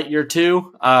made a Lightyear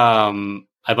 2.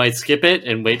 I might skip it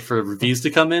and wait for reviews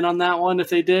to come in on that one if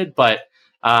they did. But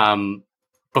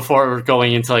before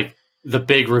going into like the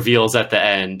big reveals at the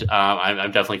end,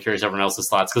 I'm definitely curious everyone else's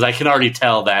thoughts because I can already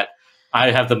tell that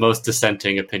I have the most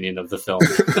dissenting opinion of the film.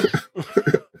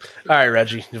 All right,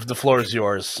 Reggie, the floor is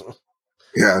yours.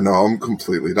 Yeah, no, I'm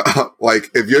completely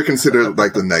like if you're considered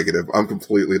like the negative, I'm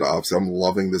completely the opposite. I'm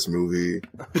loving this movie,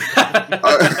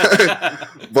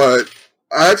 but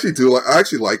I actually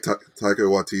like Taika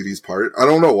Waititi's part. I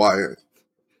don't know why.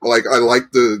 Like I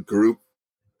like the group.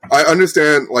 I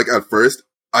understand. Like at first,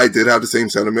 I did have the same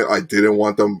sentiment. I didn't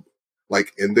want them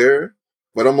like in there,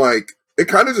 but I'm like, it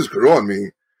kind of just grew on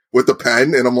me with the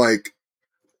pen, and I'm like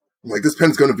this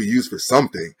pen's going to be used for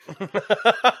something.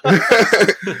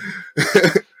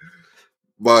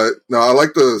 But no, I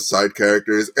like the side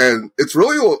characters, and it's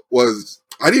really was.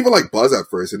 I didn't even like Buzz at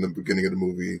first in the beginning of the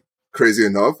movie. Crazy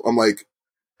enough, I'm like,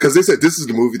 because they said this is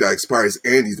the movie that inspires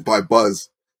Andy to buy Buzz,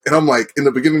 and I'm like, in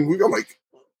the beginning of the movie, I'm like,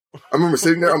 I remember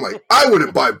sitting there, I'm like, I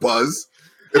wouldn't buy Buzz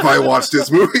if I watched this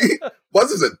movie.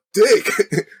 Buzz is a dick.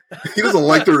 He doesn't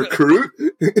like to recruit.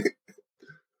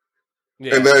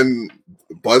 Yeah. And then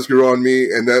Buzz grew on me,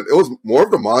 and then it was more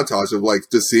of the montage of like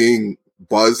just seeing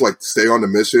Buzz like stay on the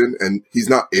mission, and he's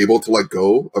not able to let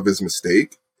go of his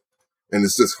mistake, and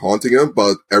it's just haunting him.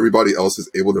 But everybody else is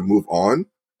able to move on.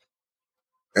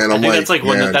 And I think that's like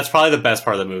that's probably the best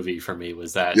part of the movie for me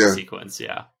was that sequence.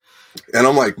 Yeah, and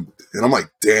I'm like,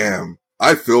 damn,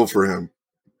 I feel for him.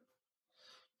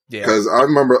 Yeah, because I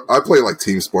remember I played like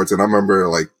team sports, and I remember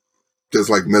like just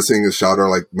like missing a shot or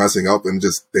like messing up, and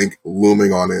just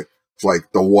looming on it. It's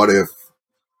like the what if,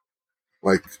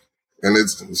 like, and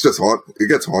it's just it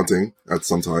gets haunting at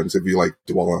sometimes if you like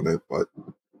dwell on it, but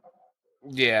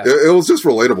yeah, it was just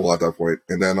relatable at that point.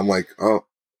 And then I'm like, oh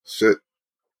shit.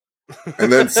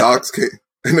 And then Socks came,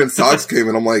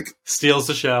 and I'm like, steals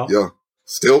the show. Yeah,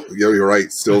 you're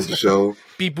right, steals the show.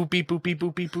 Beep boop beep boop beep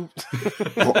boop beep boop.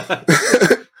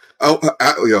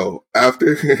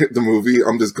 After the movie,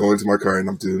 I'm just going to my car and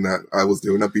I'm doing that. I was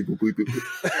doing that beep boop beep boop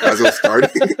as I was starting.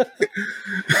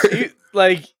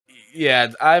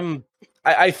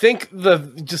 I think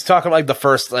just talking like the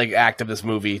first like act of this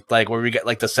movie, like where we get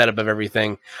like the setup of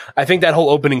everything. I think that whole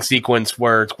opening sequence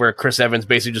where Chris Evans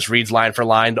basically just reads line for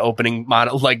line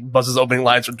like Buzz's opening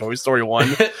lines from Toy Story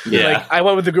 1. Yeah. Like I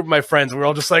went with a group of my friends and we were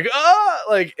all just like,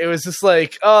 like it was just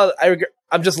like,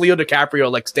 I'm just Leo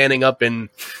DiCaprio like standing up in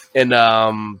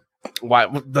why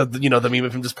the meme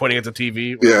of him just pointing at the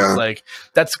TV. Yeah. Like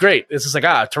that's great. It's just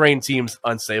like terrain seems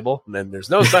unstable and then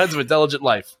there's no signs of intelligent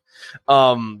life.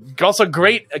 Also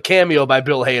great cameo by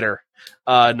Bill Hader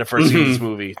in the first scene of this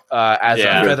movie as a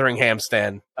Feathering Ham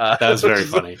stand. That was very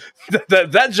funny.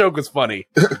 That joke was funny.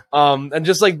 And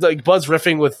just like Buzz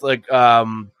riffing with like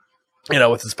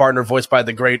with his partner voiced by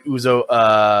the great Uzo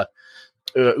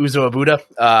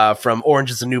Abuda from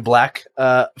Orange is the New Black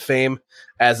fame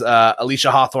as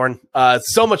Alicia Hawthorne.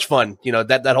 So much fun,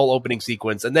 that whole opening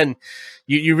sequence. And then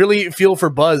you really feel for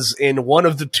Buzz in one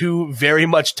of the two very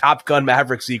much Top Gun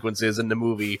Maverick sequences in the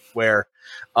movie where,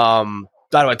 by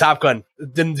the way, Top Gun,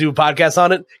 didn't do a podcast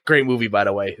on it. Great movie, by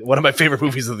the way. One of my favorite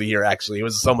movies of the year, actually. It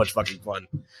was so much fucking fun.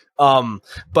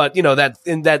 But that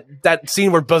in that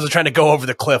scene where Buzz is trying to go over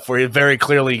the cliff where he very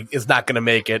clearly is not going to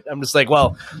make it. I'm just like,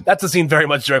 well, that's a scene very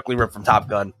much directly ripped from Top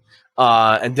Gun.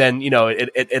 And then,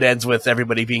 it ends with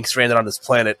everybody being stranded on this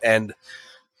planet and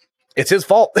it's his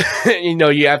fault.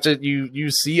 You have to,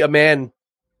 you see a man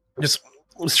just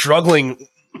struggling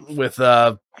with,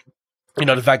 the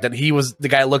fact that he was the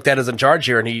guy looked at as in charge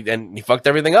here and he fucked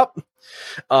everything up.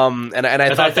 And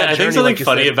I thought I think something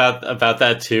funny about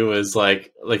that too is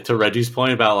like to Reggie's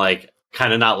point about like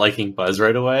kind of not liking Buzz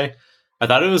right away. I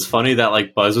thought it was funny that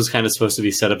like Buzz was kind of supposed to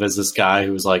be set up as this guy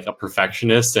who was like a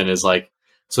perfectionist and is like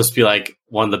supposed to be like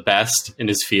one of the best in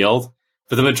his field.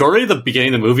 But the majority of the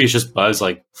beginning of the movie is just Buzz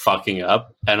like fucking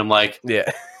up. And I'm like,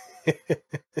 yeah,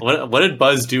 What did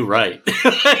Buzz do right?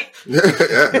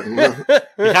 Yeah.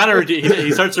 He kind of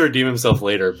he starts to redeem himself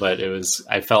later, but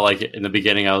I felt like in the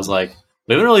beginning I was like,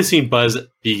 we haven't really seen Buzz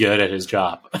be good at his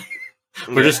job.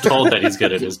 We're just told that he's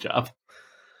good at his job.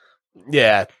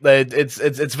 Yeah,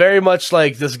 it's very much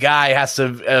like this guy has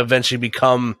to eventually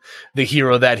become the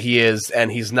hero that he is,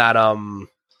 and he's not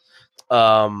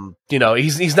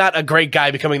he's not a great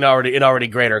guy becoming an already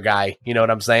greater guy. You know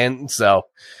what I'm saying? So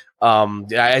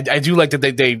I do like that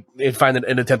they find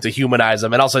an attempt to humanize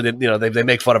him, and also they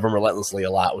make fun of him relentlessly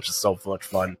a lot, which is so much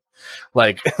fun.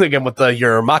 Like again with the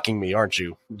 "you're mocking me, aren't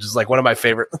you?" Which is like one of my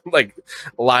favorite like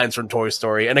lines from Toy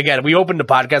Story. And again, we opened the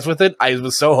podcast with it. I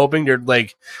was so hoping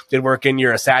they'd work in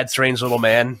 "you're a sad, strange little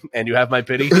man, and you have my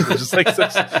pity." It's just like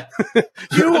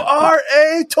you are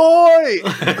a toy.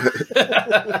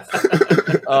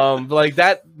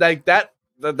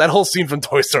 That whole scene from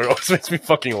Toy Story always makes me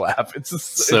fucking laugh. It's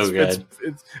just so good.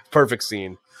 It's perfect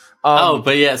scene.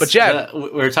 But yeah,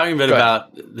 we were talking a bit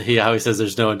about how he says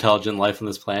there's no intelligent life on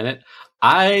this planet.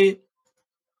 I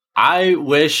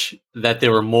wish that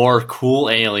there were more cool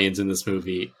aliens in this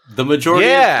movie. The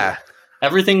majority,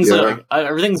 everything's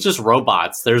just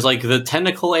robots. There's like the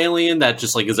tentacle alien that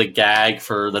just like is a gag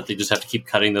for that they just have to keep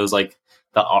cutting those like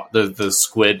the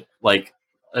squid like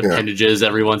appendages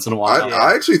every once in a while.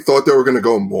 I actually thought they were going to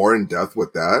go more in depth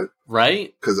with that,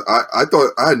 right? Because I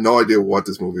thought I had no idea what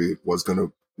this movie was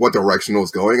what direction it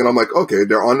was going. And I'm like, okay,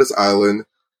 they're on this island.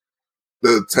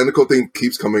 The tentacle thing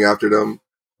keeps coming after them.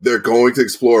 They're going to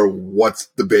explore what's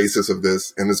the basis of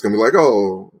this. And it's going to be like,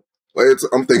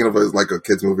 I'm thinking of it as like a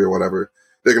kid's movie or whatever.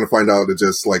 They're going to find out it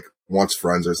just like wants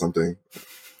friends or something.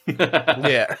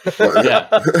 Yeah.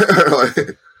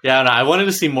 Yeah, no, I wanted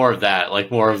to see more of that.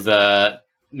 Like more of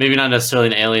maybe not necessarily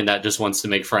an alien that just wants to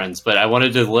make friends, but I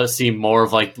wanted to see more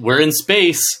of like, we're in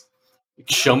space.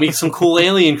 Show me some cool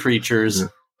alien creatures.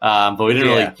 But we didn't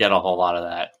really get a whole lot of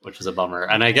that, which is a bummer.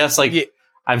 And I guess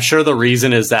I'm sure the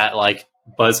reason is that like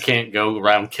Buzz can't go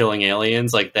around killing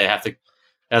aliens. Like it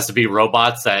has to be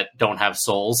robots that don't have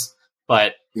souls.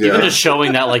 But even just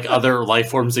showing that like other life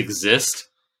forms exist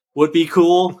would be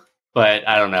cool. But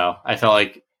I don't know. I felt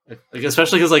like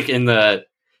especially because like in the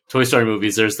Toy Story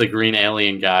movies, there's the green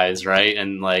alien guys, right?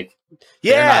 And like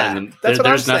that's what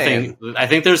there's I'm nothing. saying. I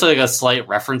think there's like a slight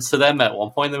reference to them at one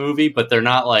point in the movie, but they're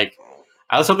not like.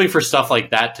 I was hoping for stuff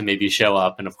like that to maybe show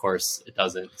up, and of course it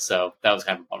doesn't. So that was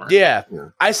kind of a bummer. Yeah.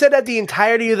 I said that the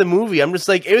entirety of the movie. I'm just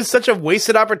like, it was such a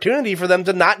wasted opportunity for them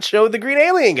to not show the green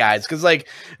alien guys, because like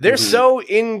they're so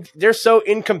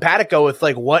incompatible with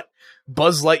like what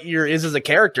Buzz Lightyear is as a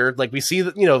character. Like we see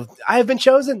that I have been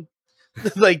chosen.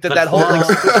 Like that whole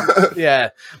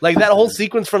like that whole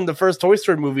sequence from the first Toy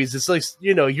Story movies. It's like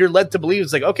you're led to believe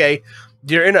it's like, okay,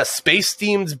 you're in a space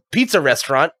themed pizza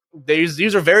restaurant.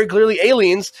 These are very clearly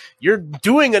aliens. You're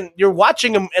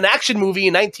watching an action movie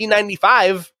in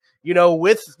 1995,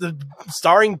 with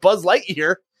starring Buzz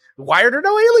Lightyear. Why are there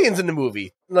no aliens in the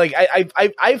movie? Like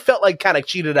I felt like kind of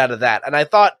cheated out of that, and I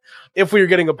thought if we were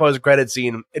getting a post credit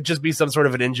scene, it'd just be some sort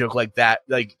of an in joke like that,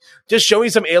 like just showing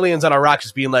some aliens on a rock,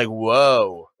 just being like,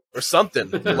 "Whoa," or something.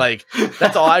 Like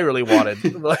that's all I really wanted.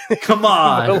 Come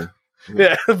on.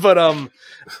 Yeah, but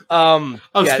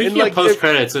speaking of post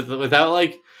credits, without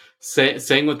like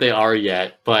saying what they are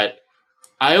yet, but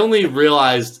I only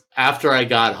realized after I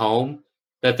got home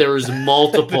that there was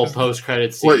multiple post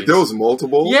credit scenes. Wait, there was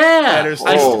multiple? Yeah.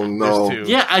 No.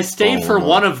 Yeah, I stayed for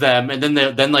one of them, and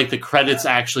then like the credits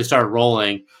actually started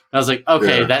rolling. And I was like,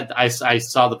 okay, that I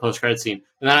saw the post credit scene,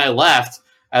 and then I left,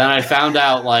 and then I found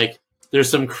out like there's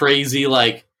some crazy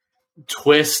like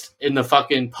twist in the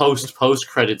fucking post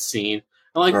credit scene.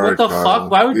 I'm like, what the fuck?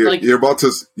 Why would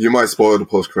you might spoil the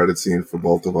post credit scene for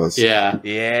both of us. Yeah,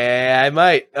 I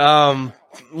might.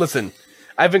 Listen,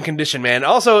 I've been conditioned, man.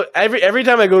 Also, every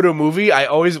time I go to a movie, I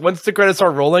always, once the credits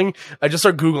start rolling, I just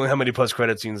start Googling how many post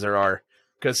credit scenes there are.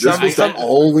 Because this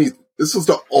was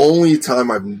the only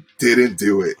time I didn't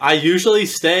do it. I usually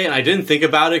stay, and I didn't think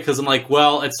about it because I'm like,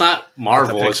 well, it's not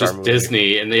Marvel, it's just movie.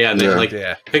 Disney, and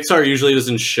Pixar usually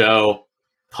doesn't show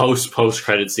post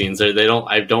credit scenes. I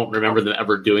don't remember them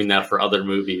ever doing that for other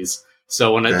movies.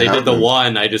 So when they did the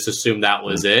one, I just assumed that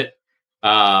was it.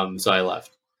 So I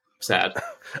left. Sad.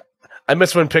 I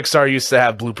miss when Pixar used to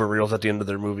have blooper reels at the end of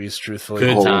their movies. Truthfully,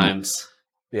 good times.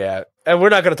 Yeah, and we're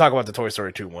not going to talk about the Toy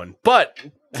Story 2 one, but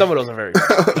some of those are very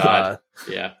good.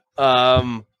 Yeah.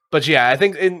 But yeah, I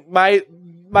think in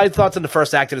my thoughts on the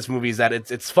first act of this movie is that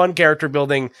it's fun character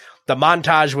building. The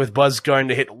montage with Buzz going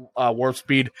to hit warp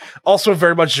speed, also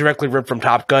very much directly ripped from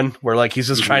Top Gun, where like he's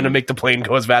just trying to make the plane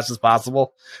go as fast as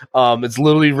possible. It's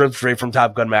literally ripped straight from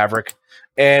Top Gun Maverick.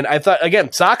 And I thought,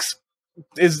 again, Socks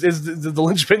is the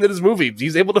linchpin of this movie.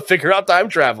 He's able to figure out time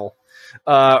travel,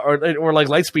 or like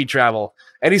light speed travel,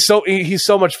 and he's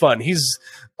so much fun. He's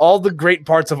all the great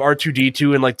parts of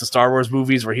R2-D2 in like the Star Wars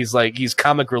movies, where he's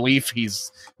comic relief,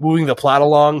 he's moving the plot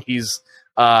along, he's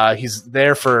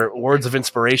there for words of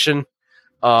inspiration.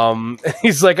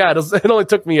 He's like, God, it only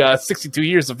took me 62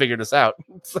 years to figure this out.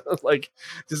 So, like,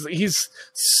 he's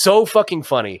so fucking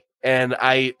funny, and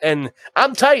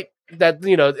I'm tight that,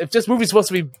 you know, if this movie's supposed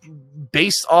to be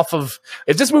based off of,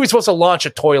 if this movie's supposed to launch a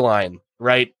toy line,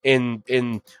 right,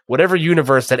 in whatever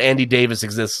universe that Andy Davis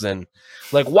exists in,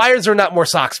 like, why is there not more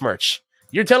Socks merch?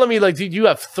 You're telling me, like, dude, you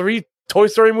have 3 Toy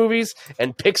Story movies,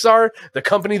 and Pixar, the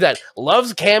company that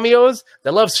loves cameos,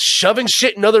 that loves shoving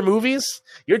shit in other movies,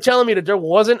 you're telling me that there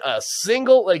wasn't a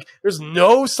single, like, there's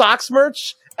no Socks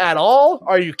merch at all?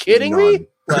 Are you kidding me?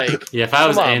 Like, yeah, if I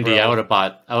was Andy, I would have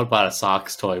bought a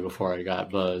Socks toy before I got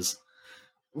Buzz.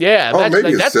 Yeah, maybe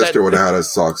like, his sister would have had a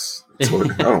Socks toy.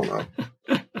 I don't know.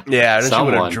 Yeah, and she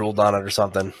would have drooled on it or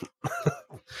something.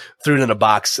 Threw it in a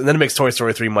box, and then it makes Toy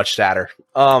Story 3 much sadder.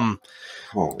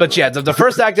 But yeah, the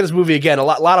first act of this movie, again, a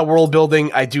lot of world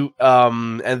building. I do,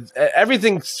 and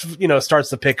everything, you know, starts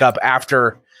to pick up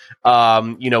after,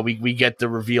 you know, we get the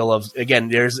reveal of, again,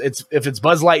 if it's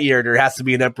Buzz Lightyear, there has to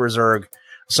be an Emperor Zurg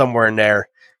somewhere in there.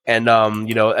 And,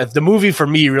 you know, the movie for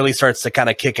me really starts to kind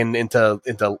of kick into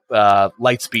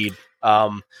light speed.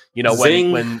 You know,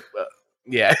 when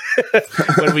yeah,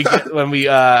 when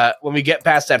we get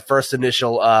past that first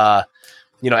initial,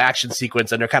 you know, action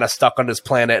sequence, and they're kind of stuck on this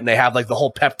planet, and they have like the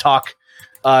whole pep talk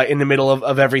in the middle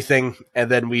of everything,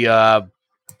 and then we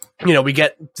you know, we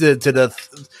get to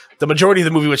the majority of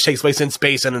the movie, which takes place in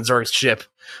space and in Zurg's ship.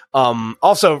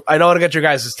 Also, I want to get your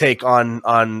guys' take on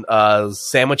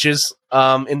sandwiches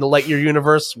in the Lightyear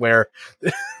universe, where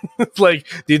like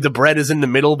the bread is in the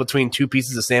middle between 2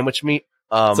 pieces of sandwich meat.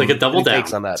 It's like a double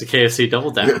down. On that? It's a KFC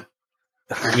double down.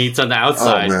 Meat's on the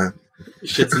outside. Oh,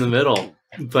 shit's in the middle.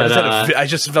 But I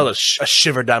just felt a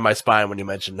shiver down my spine when you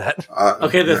mentioned that.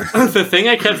 Okay, the thing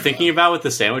I kept thinking about with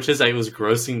the sandwiches that was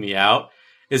grossing me out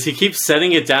is he keeps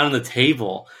setting it down on the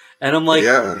table, and I'm like,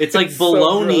 it's like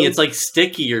bologna, so it's like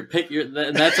sticky, and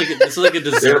that's like it's like a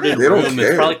deserted room.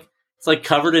 It's like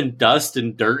covered in dust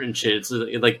and dirt and shit. It's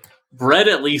like bread,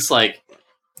 at least, like,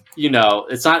 you know,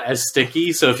 it's not as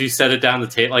sticky. So if you set it down the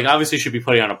table, like, obviously you should be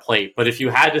putting it on a plate, but if you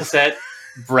had to set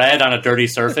bread on a dirty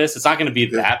surface, it's not going to be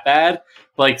that bad.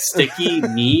 Like, sticky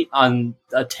meat on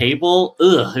a table,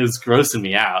 it was grossing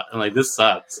me out. I'm like, this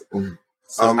sucks.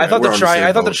 I thought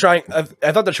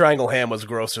the triangle ham was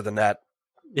grosser than that.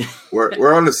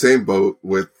 We're on the same boat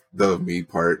with the meat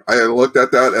part. I looked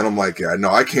at that and I'm like, yeah, no,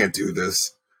 I can't do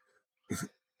this.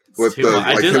 With him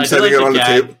setting it on the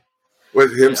table,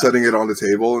 with him setting it on the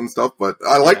table and stuff. But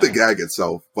I like the gag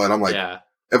itself. But I'm like,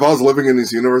 if I was living in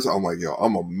this universe, I'm like, yo,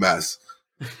 I'm a mess.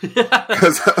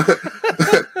 Because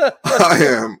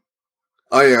I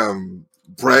am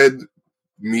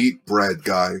meat bread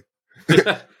guy.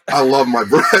 I love my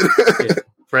bread.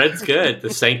 Bread's good.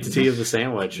 The sanctity of the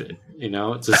sandwich. You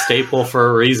know, it's a staple for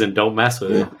a reason. Don't mess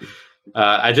with it.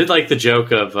 I did like the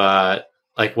joke of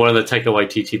like one of the Taika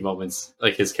Waititi moments,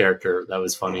 like his character that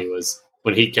was funny was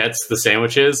when he gets the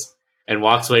sandwiches and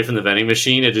walks away from the vending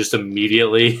machine, it just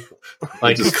immediately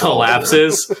like just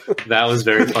collapses. That was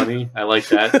very funny. I like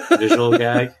that visual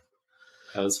gag.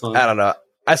 That was fun. I don't know.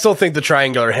 I still think the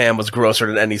triangular ham was grosser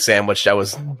than any sandwich that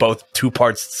was both 2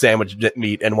 parts sandwich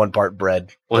meat and 1 part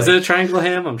bread. Was it a triangular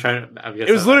ham?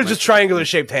 It was literally just triangular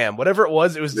shaped ham. Whatever it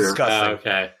was disgusting.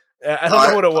 Okay. I don't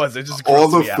know what it was. It just all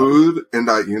the food in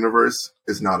that universe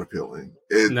is not appealing.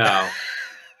 No.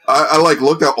 I like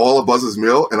looked at all of Buzz's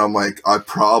meal and I'm like, I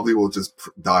probably will just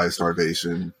die of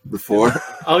starvation before.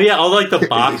 Oh yeah, all like the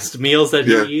boxed meals that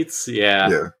he eats.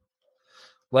 Yeah.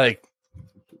 Like,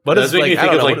 but it's making me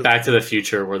think of like Back to the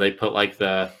Future, where they put like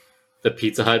the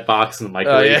Pizza Hut box in the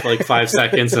microwave for like 5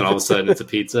 seconds, and all of a sudden it's a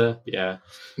pizza. Yeah.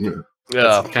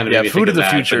 Kind of food in the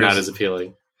future, but not as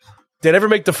appealing. They never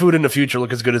make the food in the future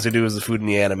look as good as they do as the food in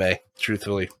the anime.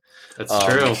 Truthfully, that's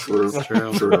true. That's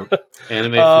true.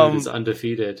 Anime food is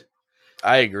undefeated.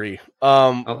 I agree.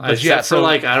 Except for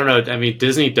like, I don't know. I mean,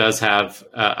 Disney does have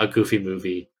a Goofy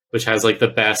movie, which has like the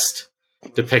best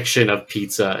depiction of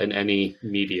pizza in any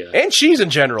media, and cheese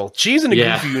in general. Cheese in the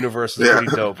Goofy universe is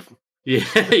pretty dope.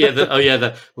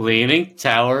 The Leaning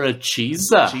Tower of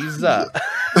Cheese. Why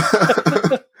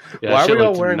are we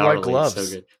all wearing white gloves? So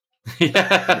good.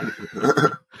 Yeah.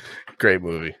 Great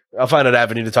movie. I'll find an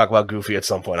avenue to talk about Goofy at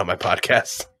some point on my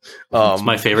podcast. It's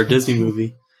my favorite Disney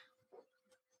movie.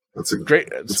 That's great.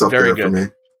 It's up very there good. for me.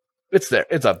 It's there.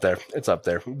 It's up there. It's up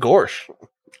there. Gorsh.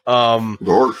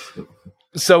 Gorsh.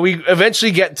 So we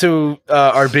eventually get to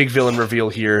our big villain reveal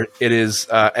here. It is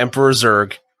Emperor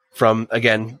Zurg from,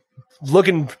 again,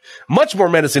 looking much more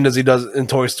menacing as he does in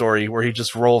Toy Story, where he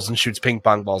just rolls and shoots ping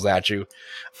pong balls at you.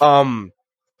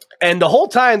 And the whole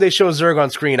time they show Zurg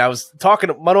on screen, I was talking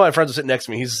to one of my friends was sitting next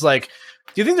to me. He's just like,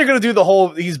 do you think they're going to do the whole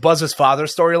he's Buzz's father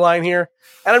storyline here?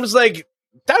 And I'm just like,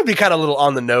 that would be kind of a little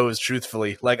on the nose,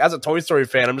 truthfully. Like, as a Toy Story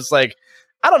fan, I'm just like,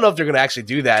 I don't know if they're going to actually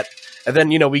do that. And then,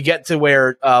 we get to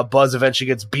where Buzz eventually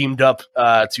gets beamed up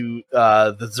to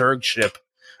the Zurg ship,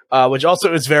 which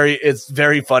also is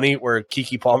very funny, where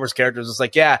Keke Palmer's character is just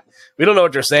like, yeah, we don't know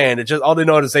what they're saying. It's just all they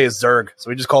know how to say is Zurg. So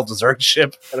we just call it the Zurg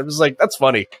ship. And I'm just like, that's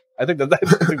funny. I think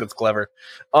that's clever.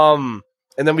 And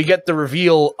then we get the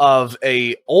reveal of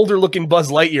a older looking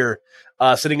Buzz Lightyear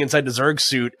sitting inside the Zurg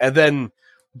suit, and then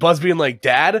Buzz being like,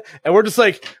 Dad, and we're just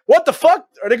like, what the fuck?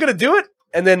 Are they gonna do it?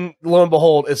 And then lo and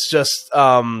behold, it's just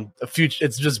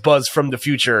it's just Buzz from the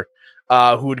future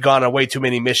who had gone on way too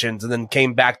many missions and then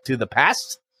came back to the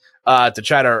past to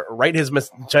try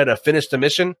to finish the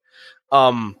mission.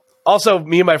 Also,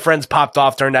 me and my friends popped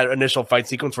off during that initial fight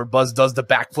sequence where Buzz does the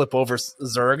backflip over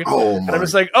Zurg. And I'm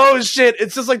just like, oh shit,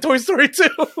 it's just like Toy Story 2.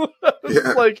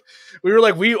 Yeah.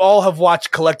 We all have watched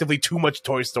collectively too much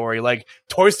Toy Story. Like,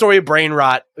 Toy Story brain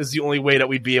rot is the only way that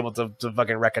we'd be able to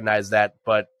fucking recognize that.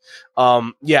 But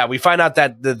we find out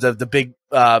that the big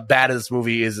bad of this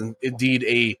movie is indeed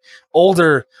a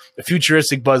older,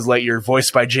 futuristic Buzz Lightyear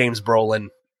voiced by James Brolin,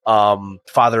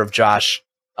 father of Josh.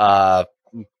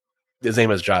 His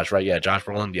name is Josh, right? Yeah, Josh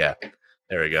Brolin. Yeah,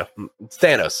 there we go. It's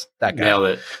Thanos, that guy. Nailed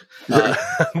it.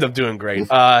 I'm doing great.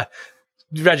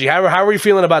 Reggie, how are we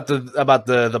feeling about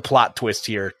the plot twist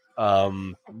here?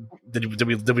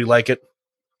 Did we like it?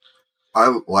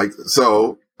 I like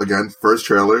so again. First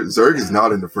trailer. Zurg is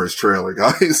not in the first trailer,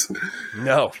 guys.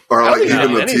 No, or like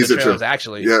even the teaser trailer.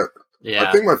 Actually, yeah.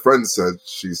 I think my friend said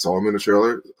she saw him in the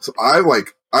trailer. So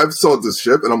I've saw this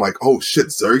ship and I'm like, oh shit,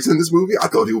 Zurg's in this movie? I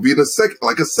thought he would be in a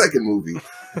second movie.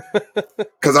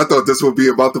 Because I thought this would be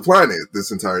about the planet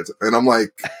this entire time. And I'm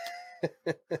like,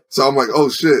 oh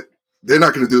shit, they're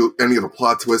not going to do any of the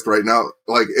plot twist right now.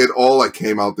 Like, it all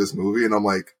came out this movie and I'm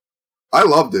like, I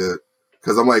loved it.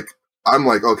 Because I'm like,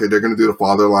 okay, they're going to do the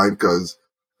father line because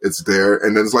it's there.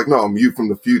 And then it's like, no, I'm you from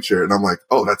the future. And I'm like,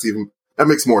 oh, that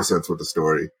makes more sense with the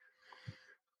story.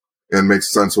 And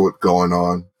makes sense with what's going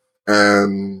on.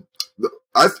 And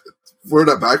for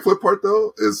that backflip part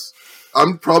though,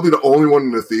 I'm probably the only one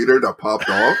in the theater that popped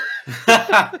off.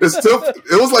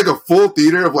 It was like a full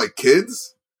theater of like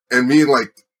kids and me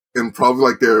and probably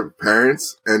like their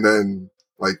parents and then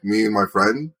like me and my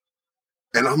friend.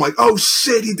 And I'm like, oh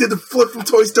shit, he did the flip from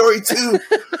Toy Story 2.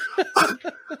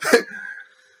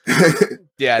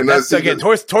 Yeah, and that's again,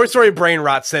 Toy Story brain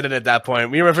rot set in at that point.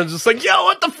 Me and my friends just like, yo,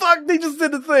 what the fuck? They just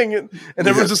did the thing. And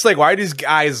everyone's just like, why are these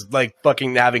guys like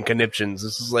fucking having conniptions?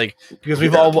 This is like, because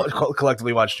we've all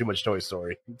collectively watched too much Toy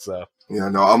Story. So yeah,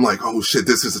 no, I'm like, oh shit,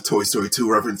 this is a Toy Story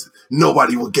 2 reference.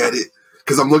 Nobody will get it.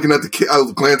 Because I'm looking at the kid, I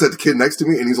glance at the kid next to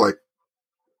me and he's like,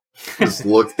 just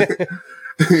look.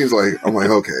 He's like, I'm like,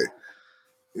 okay.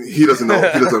 He doesn't know.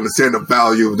 He doesn't understand the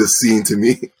value of this scene to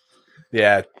me.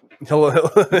 Yeah.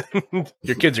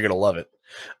 Your kids are gonna love it.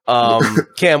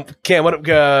 Cam,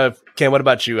 what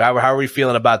about you? How are we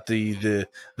feeling about the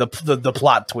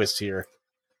plot twist here?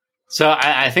 So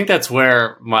I think that's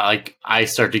where I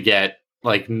start to get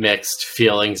like mixed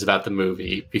feelings about the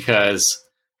movie because,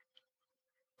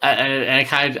 and it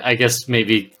kind of I guess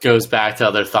maybe goes back to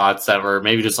other thoughts that were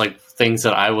maybe just like things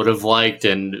that I would have liked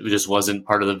and it just wasn't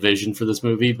part of the vision for this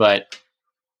movie. But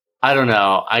I don't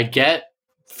know. I get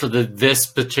for this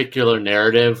particular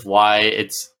narrative why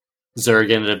it's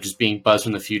Zurg ended up just being Buzz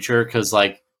from the future because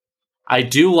like I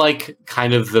do like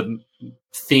kind of the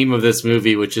theme of this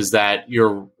movie, which is that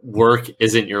your work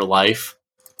isn't your life.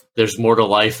 There's more to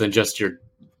life than just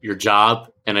your job,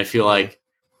 and I feel like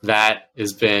that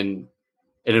has been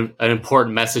an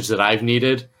important message that I've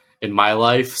needed in my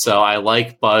life. So I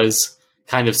like Buzz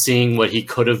kind of seeing what he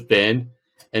could have been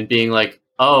and being like,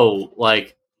 oh,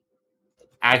 like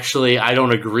actually, I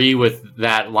don't agree with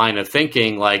that line of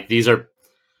thinking. Like these are,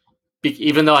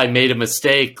 even though I made a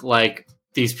mistake, like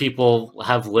these people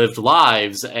have lived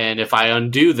lives. And if I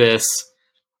undo this,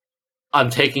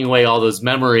 I'm taking away all those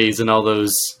memories and all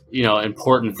those,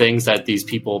 important things that these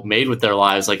people made with their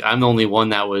lives. Like I'm the only one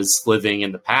that was living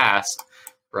in the past.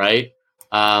 Right.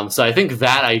 So I think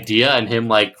that idea and him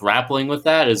like grappling with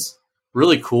that is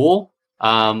really cool.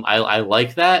 I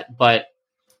like that, but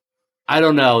I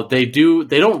don't know. They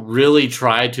don't really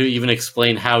try to even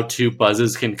explain how two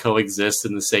Buzzes can coexist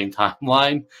in the same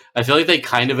timeline. I feel like they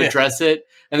kind of address it,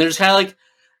 and they're just kind of like,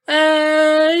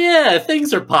 yeah,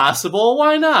 things are possible.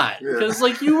 Why not? Because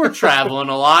like you were traveling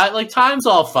a lot. Like time's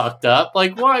all fucked up.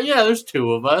 Like why? Yeah, there's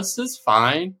two of us. It's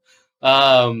fine. So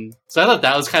I thought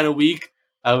that was kind of weak.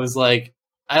 I was like,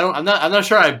 I'm not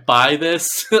sure I buy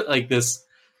this. Like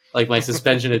my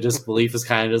suspension of disbelief is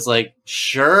kind of just like,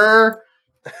 sure.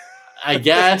 I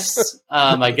guess.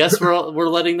 I guess we're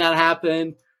letting that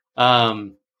happen. So I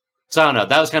don't know.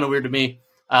 That was kind of weird to me.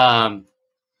 And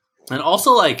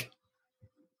also, like,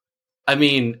 I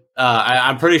mean,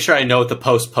 I'm pretty sure I know what the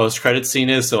post credit scene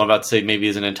is. So I'm about to say maybe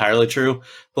isn't entirely true.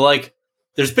 But like,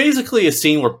 there's basically a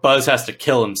scene where Buzz has to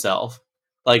kill himself.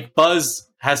 Like Buzz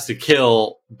has to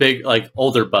kill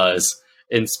older Buzz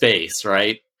in space,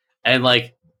 right? And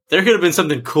like, there could have been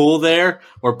something cool there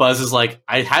where Buzz is like,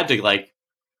 I had to like.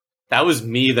 That was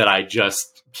me that I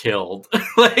just killed.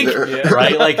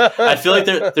 Right? Like, I feel like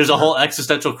there's a whole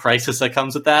existential crisis that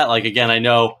comes with that. Like, again, I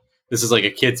know this is like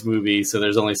a kid's movie, so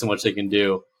there's only so much they can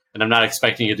do. And I'm not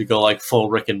expecting it to go like full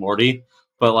Rick and Morty.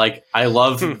 But like, I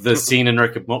love the scene in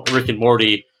Rick and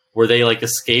Morty where they like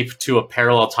escape to a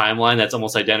parallel timeline that's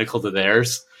almost identical to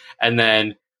theirs. And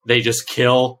then they just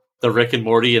kill the Rick and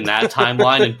Morty in that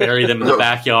timeline and bury them in the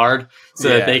backyard so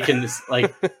that they can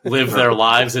like live their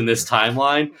lives in this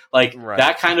timeline. Like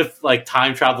that kind of like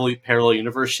time travel parallel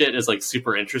universe shit is like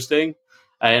super interesting.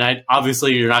 And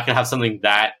obviously you're not going to have something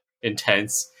that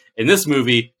intense in this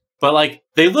movie, but like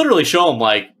they literally show him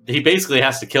like he basically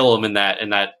has to kill him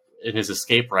in his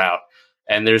escape route.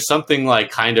 And there's something like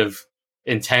kind of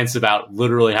intense about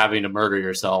literally having to murder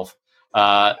yourself.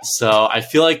 So I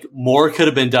feel like more could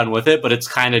have been done with it, but it's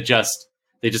kind of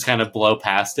they just kind of blow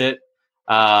past it.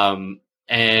 And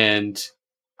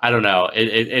I don't know,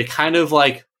 it kind of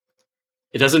like,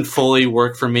 it doesn't fully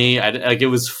work for me. Like it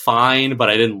was fine, but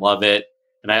I didn't love it.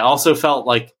 And I also felt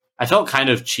kind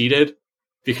of cheated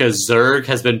because Zurg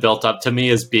has been built up to me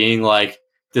as being like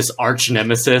this arch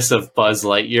nemesis of Buzz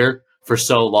Lightyear for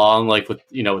so long, like with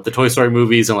the Toy Story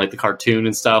movies and like the cartoon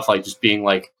and stuff, like just being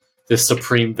like this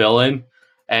supreme villain.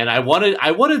 And I wanted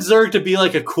Zurg to be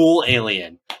like a cool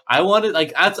alien. I wanted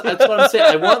like that's what I'm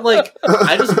saying.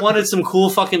 I just wanted some cool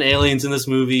fucking aliens in this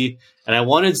movie, and I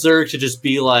wanted Zurg to just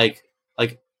be like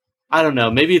I don't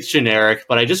know, maybe it's generic,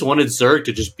 but I just wanted Zurg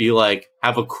to just be like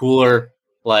have a cooler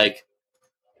like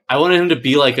I wanted him to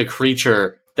be like a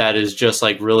creature that is just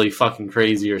like really fucking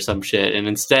crazy or some shit. And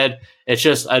instead, it's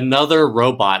just another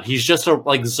robot. He's just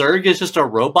Zurg is just a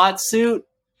robot suit.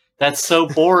 That's so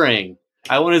boring.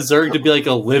 I wanted Zurg to be like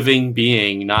a living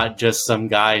being, not just some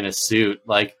guy in a suit.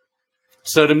 Like,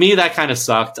 so to me, that kind of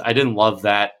sucked. I didn't love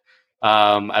that.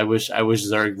 I wish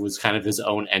Zurg was kind of his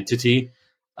own entity.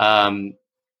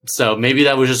 So maybe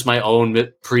that was just my own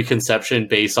preconception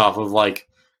based off of like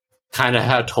kind of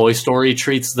how Toy Story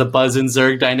treats the Buzz and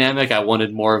Zurg dynamic. I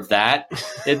wanted more of that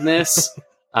in this.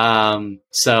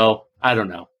 So I don't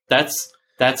know.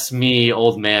 That's me,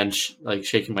 old man, like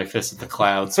shaking my fist at the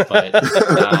clouds. But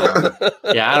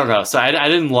yeah, I don't know. So I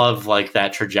didn't love like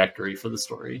that trajectory for the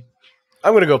story.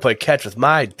 I'm gonna go play catch with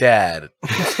my dad.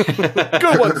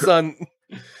 Good one, son.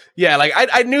 Yeah, like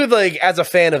I knew like as a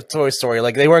fan of Toy Story,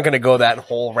 like they weren't gonna go that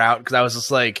whole route because I was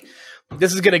just like,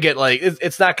 this is gonna get like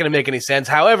it's not gonna make any sense.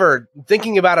 However,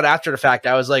 thinking about it after the fact,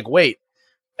 I was like, wait.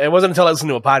 It wasn't until I listened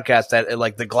to a podcast that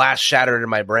like the glass shattered in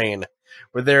my brain,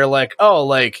 where they're like, oh,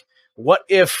 like. What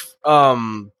if,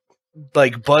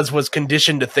 like Buzz was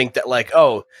conditioned to think that like,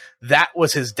 oh, that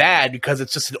was his dad because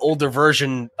it's just an older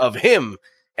version of him,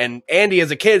 and Andy as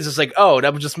a kid is just like, oh,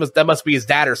 that must be his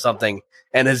dad or something,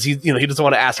 and he doesn't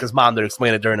want to ask his mom to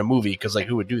explain it during a movie because like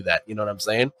who would do that? You know what I'm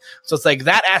saying? So it's like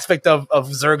that aspect of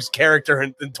Zurg's character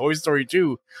in Toy Story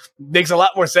 2 makes a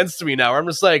lot more sense to me now. I'm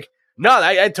just like, no,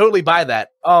 I totally buy that.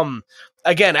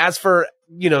 Again, as for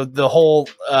the whole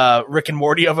Rick and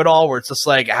Morty of it all, where it's just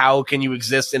like, how can you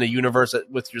exist in a universe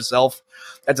with yourself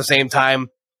at the same time?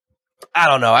 I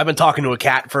don't know. I've been talking to a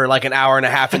cat for like an hour and a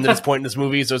half into this point in this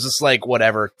movie, so it's just like,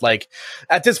 whatever. Like,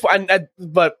 at this point,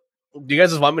 but do you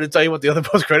guys just want me to tell you what the other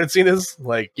post-credit scene is?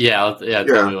 Like, yeah,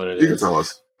 tell me what it is. You can tell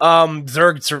us.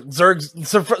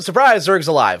 Surprise, Zurg's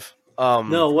alive.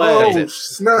 No way. Oh,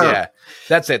 snap. Yeah,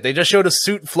 that's it. They just showed a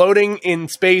suit floating in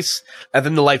space, and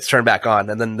then the lights turn back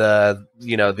on, and then the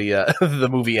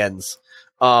movie ends.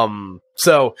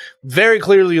 So very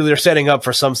clearly they're setting up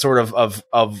for some sort of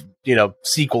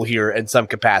sequel here in some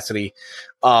capacity.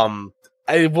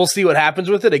 We'll see what happens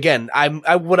with it. Again,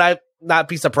 not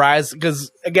be surprised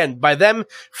because, again, by them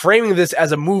framing this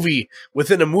as a movie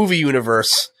within a movie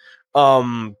universe,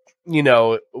 you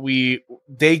know,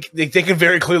 they can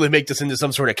very clearly make this into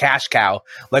some sort of cash cow.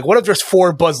 Like, what if there's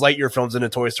 4 Buzz Lightyear films in the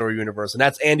Toy Story universe, and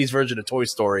that's Andy's version of Toy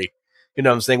Story? You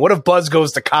know what I'm saying? What if Buzz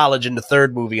goes to college in the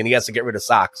 3rd movie and he has to get rid of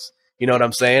socks? You know what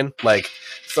I'm saying? Like,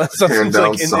 hand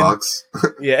down socks.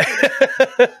 Yeah.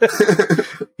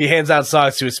 He hands out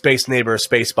socks to his space neighbor,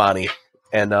 Space Bonnie.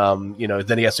 And, you know,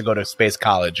 then he has to go to space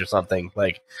college or something.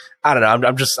 Like, I don't know.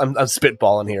 I'm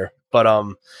spitballing here. But,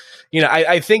 you know,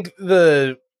 I think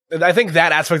that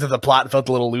aspect of the plot felt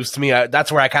a little loose to me.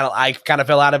 That's where I kind of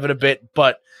fell out of it a bit.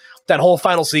 But that whole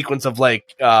final sequence of,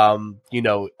 like, you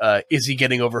know, Izzy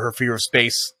getting over her fear of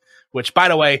space, which, by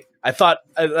the way, I thought,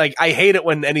 like, I hate it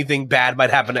when anything bad might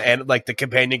happen to, like, the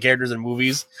companion characters in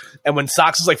movies. And when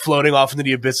Socks is, like, floating off into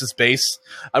the abyss of space,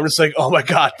 I'm just like, oh my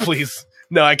God, please.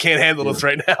 No, I can't handle this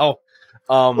right now.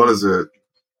 What is it?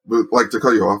 Like, to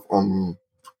cut you off,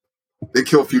 they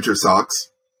kill Future Socks.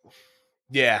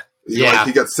 Yeah. Like,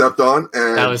 he gets stepped on,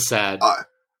 and that was sad.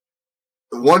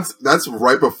 Once that's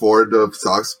right before the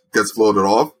socks gets floated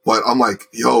off, but I'm like,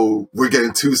 yo, we're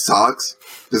getting 2 socks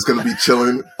that's gonna be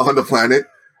chilling on the planet.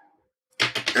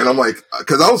 And I'm like,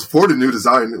 because I was for the new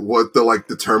design with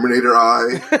the Terminator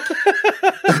eye.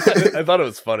 I thought it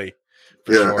was funny.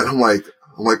 Yeah, sure. And I'm like,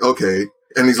 okay.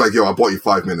 And he's like, yo, I bought you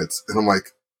 5 minutes. And I'm like,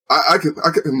 I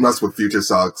can mess with Future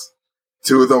Socks.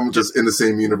 2 of them just in the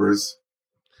same universe.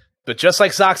 But just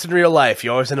like socks in real life,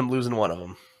 you always end up losing one of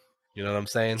them. You know what I'm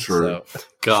saying? True. So.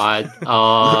 God.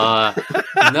 No.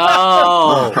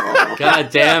 God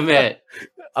damn it.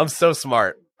 I'm so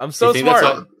smart. I'm so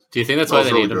smart. Do you think that's why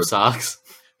they named them socks?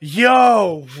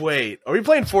 Yo, wait. Are we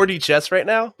playing 4D chess right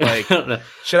now? Like,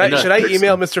 should I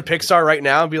email Mr. Pixar right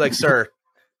now and be like, sir,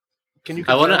 can you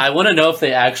confirm? I want to know if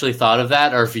they actually thought of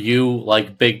that, or if you,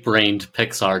 like, big-brained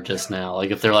Pixar just now.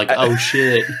 Like, if they're like, oh,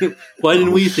 shit. Why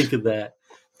didn't we think of that?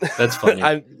 That's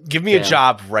funny. Give me a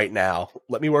job right now.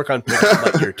 Let me work on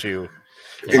Lightyear 2.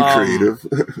 In creative.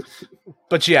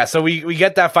 But yeah, so we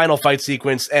get that final fight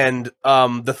sequence, and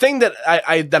the thing that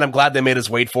I'm glad they made us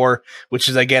wait for, which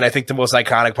is, again, I think the most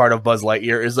iconic part of Buzz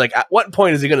Lightyear, is, like, at what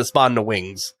point is he going to spawn the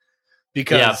wings?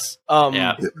 Because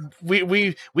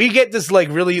we get this, like,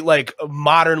 really, like,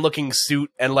 modern looking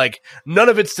suit, and, like, none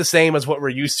of it's the same as what we're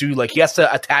used to. Like, he has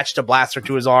to attach the blaster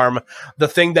to his arm. The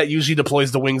thing that usually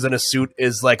deploys the wings in a suit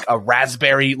is, like, a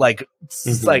raspberry, like,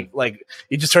 like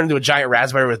you just turn into a giant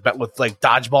raspberry with like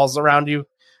dodgeballs around you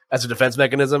as a defense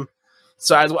mechanism.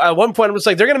 So at one point, I'm just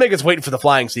like, they're gonna make us wait for the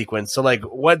flying sequence. So, like,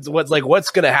 what's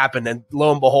gonna happen? And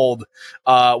lo and behold,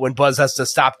 when Buzz has to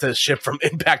stop the ship from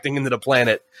impacting into the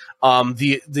planet,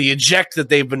 the eject that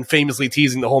they've been famously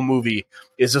teasing the whole movie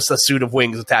is just a suit of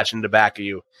wings attaching to the back of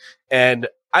you. And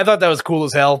I thought that was cool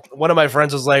as hell. One of my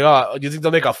friends was like, "Oh, do you think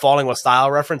they'll make a Falling with Style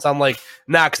reference?" I'm like,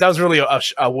 "Nah," because that was really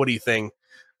a Woody thing.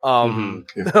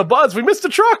 Buzz, we missed the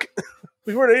truck.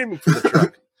 We weren't aiming for the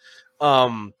truck.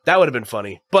 That would have been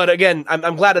funny. But again,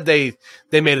 I'm glad that they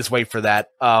made us wait for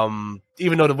that.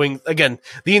 Even though the wing, again,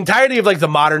 the entirety of, like, the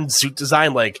modern suit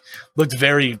design, like, looked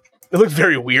very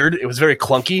weird. It was very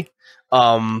clunky.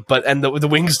 But the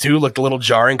wings too looked a little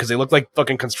jarring because they looked like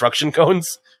fucking construction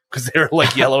cones because they were,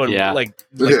 like, yellow and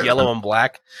yellow and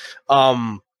black.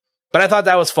 But I thought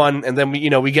that was fun. And then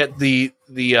we get the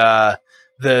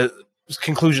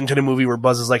conclusion to the movie where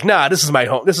Buzz is like, nah, this is my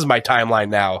home. This is my timeline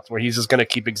now, where he's just going to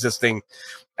keep existing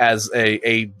as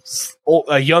a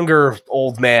younger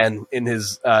old man in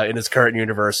his current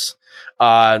universe.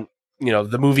 The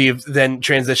movie then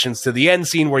transitions to the end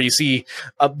scene where you see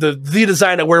the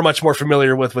design that we're much more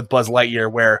familiar with Buzz Lightyear,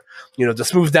 where, the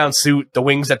smooth down suit, the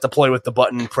wings that deploy with the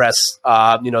button press,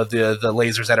 the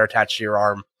lasers that are attached to your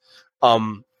arm.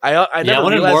 I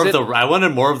wanted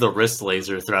more of the wrist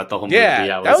laser throughout the whole movie.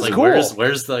 I was like, cool. Where's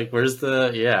the I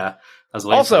was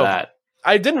waiting for that.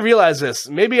 I didn't realize this.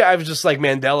 Maybe I was just, like,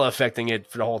 Mandela affecting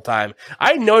it for the whole time.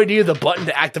 I had no idea the button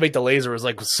to activate the laser was,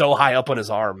 like, so high up on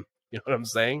his arm. You know what I'm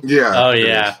saying? Yeah. Oh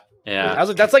yeah. Yeah. I was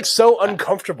like, that's, like, so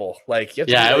uncomfortable. Like,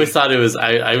 I always thought it was.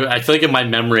 I feel like in my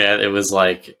memory it was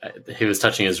like he was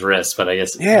touching his wrist, but I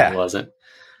guess it wasn't.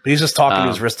 But he's just talking to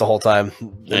his wrist the whole time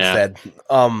instead.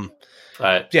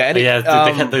 But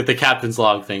the captain's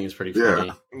log thing is pretty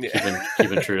funny. Yeah.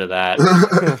 Keeping true to that.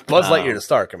 Buzz Lightyear to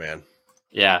Stark, man.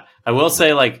 Yeah, I will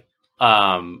say, like,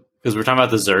 because we're talking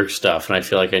about the Zurg stuff, and I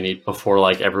feel like I need, before,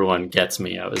 like, everyone gets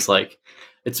me, I was like,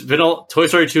 it's been Toy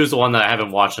Story 2 is the one that I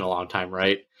haven't watched in a long time,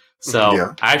 right?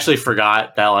 So I actually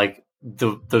forgot that, like,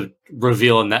 the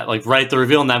reveal in that, like, the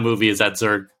reveal in that movie is that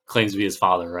Zurg claims to be his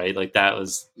father, right? Like, that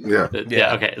was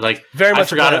okay, like, very much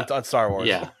forgot it on Star Wars.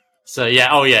 Yeah. So yeah,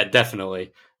 oh yeah,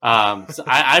 definitely. So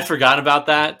I forgot about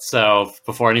that. So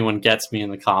before anyone gets me in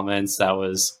the comments, that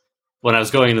was when I was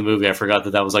going in the movie. I forgot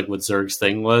that was like what Zurg's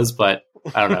thing was, but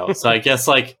I don't know. So I guess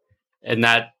like in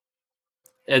that,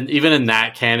 and even in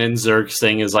that canon, Zurg's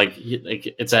thing is like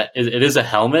it is a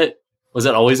helmet. Was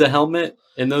it always a helmet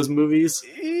in those movies?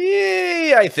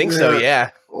 Yeah, I think so. Yeah,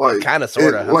 like kind of,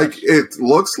 sort of. Like it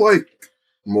looks like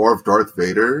more of Darth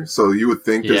Vader, so you would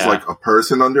think there's like a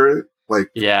person under it. Like,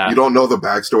 you don't know the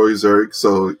backstory, Zurg,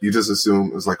 so you just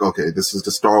assume it's like, okay, this is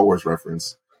the Star Wars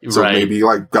reference. So maybe he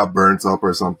like got burnt up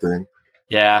or something.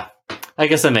 Yeah, I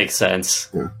guess that makes sense.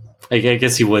 Yeah. I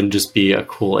guess he wouldn't just be a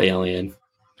cool alien.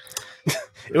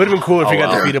 It would have been cool if he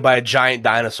got defeated by a giant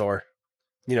dinosaur,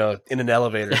 in an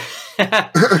elevator.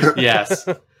 Yes.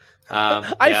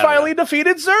 I finally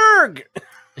defeated Zurg!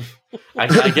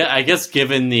 I guess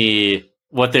given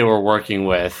what they were working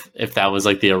with, if that was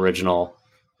like the original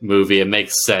movie, it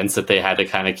makes sense that they had to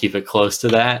kind of keep it close to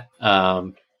that.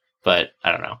 But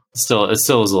I don't know. It still was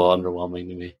a little underwhelming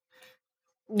to me.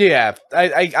 Yeah,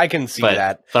 I can see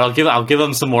that. But I'll give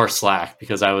them some more slack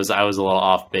because I was a little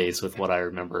off base with what I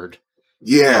remembered.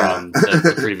 Yeah, from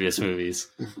the previous movies.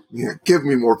 Yeah, give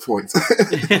me more points.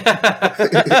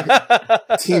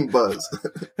 Team Buzz.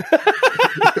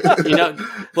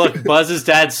 Look, Buzz's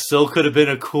dad still could have been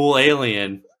a cool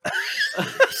alien.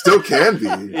 Still can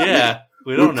be. Yeah.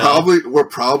 We don't know. We're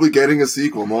probably getting a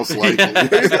sequel, most likely.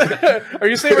 Are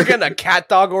you saying we're getting a cat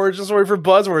dog origin story for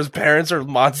Buzz where his parents are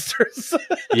monsters?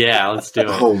 Yeah, let's do it.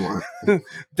 Oh my.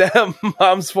 Damn,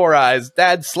 mom's 4 eyes,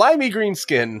 dad's slimy green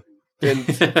skin. And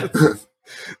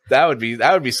that would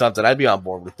be something. I'd be on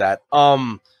board with that.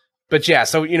 But yeah,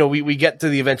 so we get to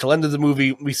the eventual end of the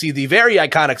movie. We see the very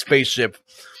iconic spaceship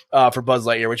for Buzz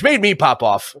Lightyear, which made me pop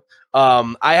off.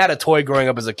 I had a toy growing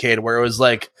up as a kid where it was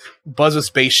like Buzz's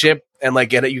spaceship, and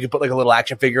like you could put like a little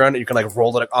action figure on it. You can like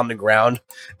roll it on the ground,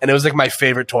 and it was like my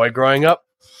favorite toy growing up.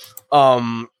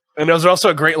 And there was also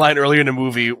a great line earlier in the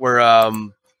movie where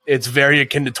it's very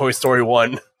akin to Toy Story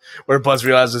 1, where Buzz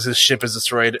realizes his ship is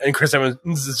destroyed, and Chris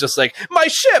Evans is just like, "My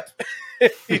ship!"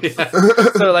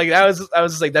 So like I was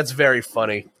just like, that's very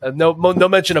funny. No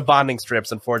mention of bonding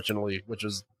strips, unfortunately, which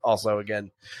was also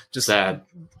again just sad.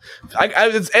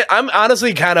 I'm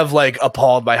honestly kind of like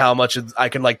appalled by how much I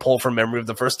can like pull from memory of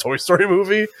the first Toy Story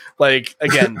movie. Like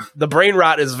again, the brain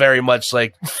rot is very much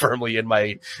like firmly in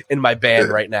my band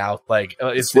right now. Like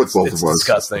it's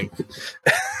disgusting.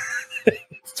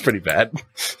 It's pretty bad.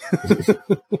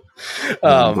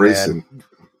 Oh man.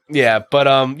 Yeah,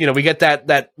 but we get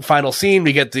that final scene.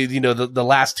 We get the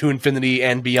last to infinity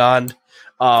and beyond.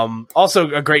 Also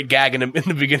a great gag in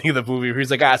the beginning of the movie where he's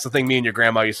like, "It's the thing me and your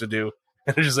grandma used to do,"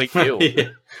 and it's just like, "Ew."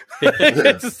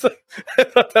 It's like, I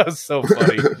thought that was so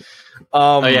funny.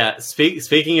 Oh yeah,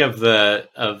 speaking of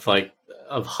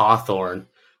Hawthorne,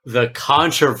 the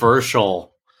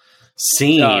controversial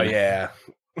scene. Oh yeah,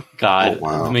 God,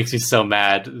 it makes me so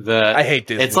mad. I hate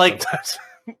this. It's like. Sometimes.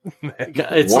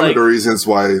 It's one of the reasons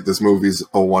why this movie's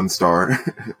a 1-star.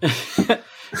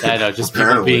 I know, just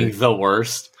people being the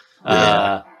worst.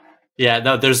 No,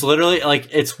 there's literally like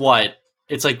it's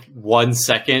like 1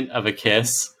 second of a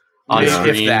kiss on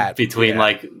screen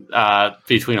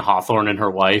between Hawthorne and her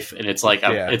wife, and it's like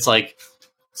I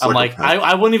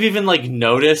wouldn't have even like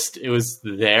noticed it was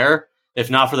there if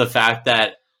not for the fact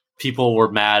that people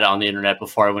were mad on the internet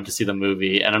before I went to see the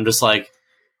movie, and I'm just like,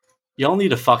 y'all need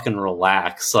to fucking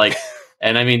relax. Like,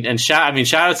 and shout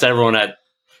out to everyone at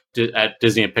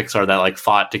Disney and Pixar that like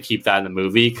fought to keep that in the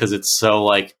movie, because it's so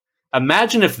like,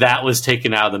 imagine if that was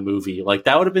taken out of the movie. Like,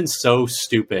 that would have been so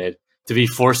stupid to be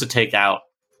forced to take out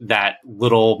that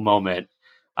little moment.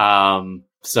 So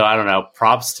I don't know.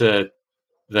 Props to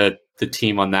the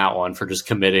team on that one for just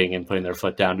committing and putting their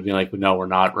foot down to be like, no, we're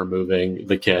not removing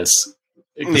the kiss.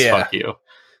 Fuck you.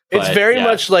 It's very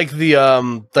much like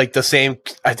the same.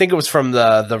 I think it was from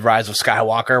the Rise of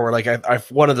Skywalker, where like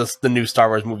one of the new Star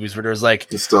Wars movies where there's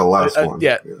like it's the last one.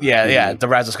 The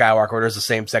Rise of Skywalker, where there's the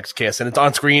same sex kiss, and it's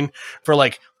on screen for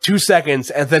like 2 seconds,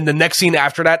 and then the next scene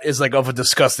after that is like of a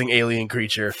disgusting alien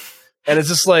creature, and it's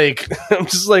just like I'm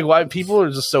just like, why people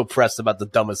are just so pressed about the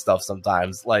dumbest stuff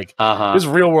sometimes. Like there's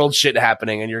real world shit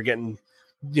happening, and you're getting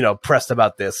pressed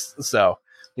about this. So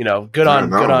good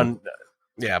on.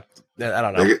 Yeah, I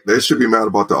don't know. They should be mad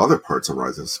about the other parts of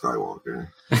Rise of Skywalker.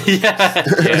 yeah,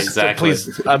 exactly.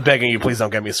 Please, I'm begging you, please don't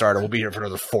get me started. We'll be here for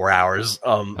another 4 hours.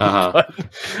 I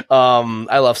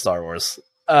love Star Wars.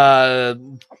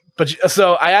 But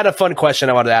so I had a fun question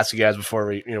I wanted to ask you guys before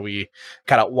we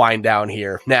kind of wind down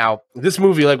here. Now, this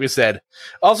movie, like we said,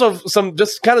 also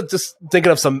just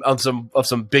thinking of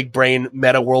some big brain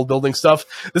meta world building stuff.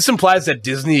 This implies that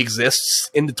Disney exists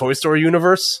in the Toy Story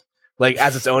universe, like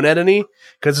as its own entity.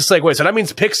 Because it's like, wait, so that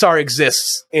means Pixar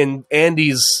exists in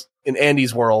Andy's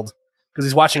world because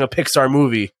he's watching a Pixar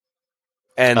movie,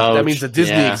 and that means that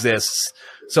Disney exists.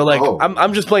 So like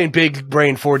I'm just playing big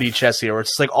brain 4D chess here, where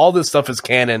it's like all this stuff is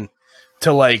canon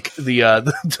to like the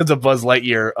to the Buzz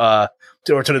Lightyear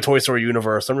or to the Toy Story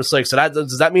universe. I'm just like, so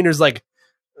does that mean there's like,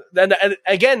 and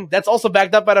again, that's also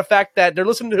backed up by the fact that they're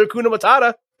listening to Hakuna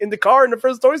Matata in the car in the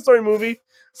first Toy Story movie.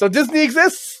 So Disney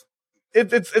exists.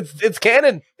 It's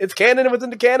canon. It's canon within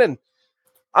the canon.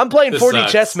 I'm playing 4D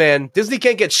chess, man. Disney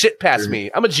can't get shit past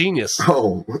me. I'm a genius.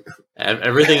 Oh,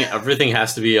 everything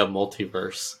has to be a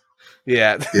multiverse.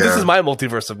 Yeah, this is my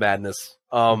multiverse of madness.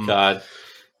 God.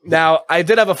 Now, I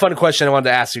did have a fun question I wanted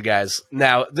to ask you guys.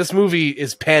 Now, this movie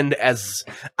is penned as,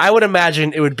 I would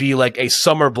imagine it would be like a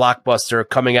summer blockbuster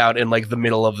coming out in like the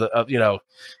middle of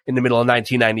in the middle of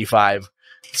 1995.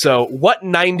 So, what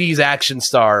 90s action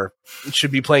star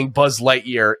should be playing Buzz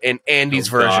Lightyear in Andy's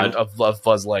version of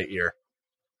Buzz Lightyear?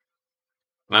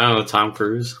 I don't know, Tom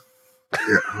Cruise.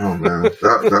 Yeah, oh man,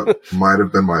 that might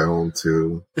have been my own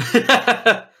too.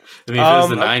 I mean, if it was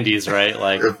the 90s, right?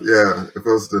 Like, if it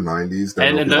was the 90s,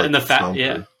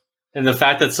 and the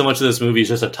fact that so much of this movie is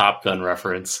just a Top Gun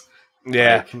reference.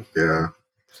 Yeah, yeah.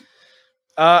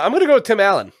 I'm gonna go with Tim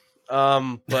Allen.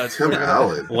 But Tim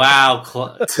Allen.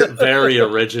 Wow, very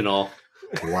original.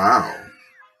 Wow,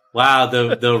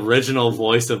 the original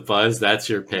voice of Buzz. That's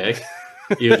your pick.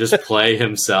 You just play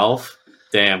himself.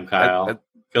 Damn, Kyle,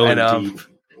 going deep.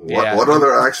 What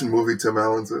other action movie Tim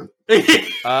Allen's in? Hey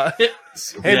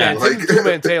man,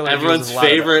 Two-Man Taylor, everyone's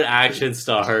favorite action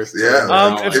stars.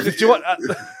 Yeah. If you want,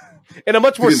 in a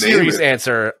much more serious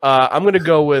answer, I'm gonna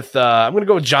go with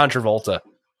John Travolta.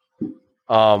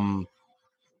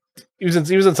 He was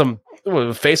in some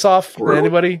Face Off. Really?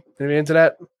 Anybody into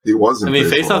that? He was. I mean,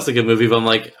 Face Off's a good movie, but I'm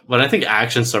like, when I think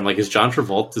action star, I'm like, is John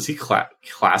Travolta? Does he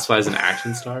classify as an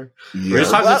action star? Yeah. Are we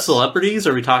just talking celebrities,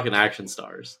 or are we talking action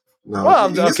stars? No, well,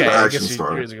 he's okay. an action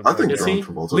star. I think John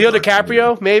Travolta. Leo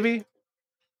DiCaprio, maybe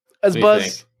as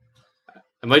Buzz.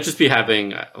 I might just be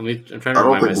having. I'm trying to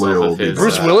remind myself of his.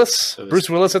 Bruce Willis. Bruce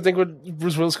Willis, I think would.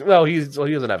 Bruce Willis. No, he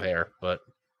doesn't have hair, but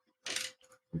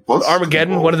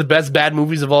Armageddon, one of the best bad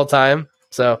movies of all time.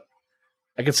 So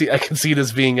I can see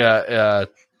this being in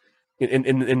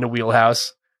the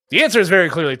wheelhouse. The answer is very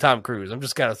clearly Tom Cruise. I'm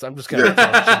just kind of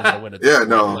win it. Yeah,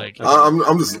 no. Like,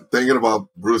 I'm just thinking about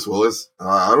Bruce Willis.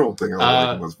 I don't think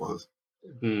I would Buzz.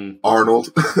 Arnold.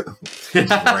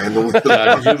 Randall.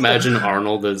 Could you imagine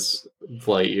Arnold as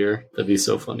Lightyear? That'd be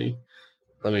so funny.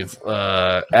 Let me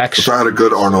actually. I had a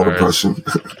good Arnold impression.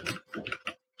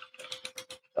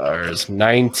 Ours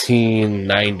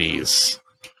 1990s.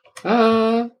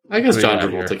 I guess John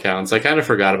Travolta counts. I kind of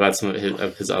forgot about some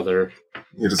of his other.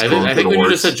 I think when you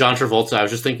just said John Travolta, I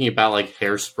was just thinking about like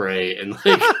Hairspray and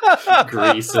like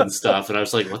Grease and stuff, and I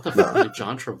was like, "What the fuck, like,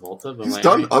 John Travolta?" But he's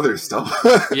done other stuff.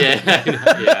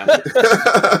 Yeah.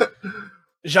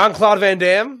 Jean-Claude Van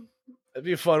Damme. That'd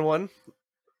be a fun one.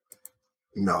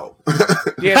 No.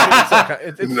 Yeah,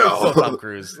 it's still Tom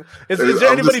Cruise. Is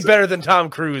there anybody better than Tom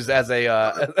Cruise as an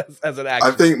actor?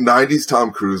 I think 90s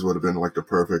Tom Cruise would have been like the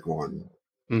perfect one.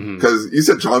 Because you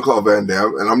said Jean-Claude Van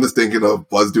Damme, and I'm just thinking of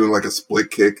Buzz doing like a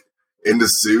split kick in the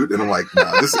suit, and I'm like, nah,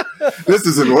 this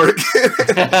isn't working.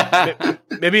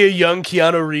 Maybe a young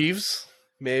Keanu Reeves,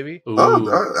 maybe.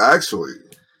 Actually.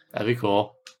 That'd be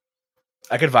cool.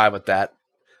 I could vibe with that.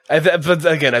 But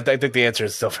again, I think the answer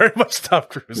is still very much Tom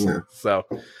Cruise. Yeah. So,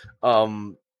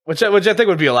 which I think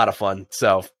would be a lot of fun.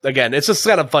 So again, it's just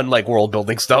kind of fun, like world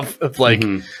building stuff. It's like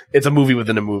it's a movie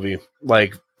within a movie.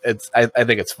 Like I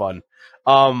think it's fun.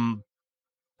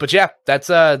 But yeah, that's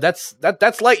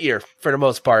Lightyear for the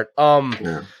most part.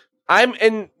 Yeah. I'm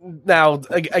in now.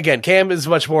 Again, Cam is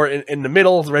much more in the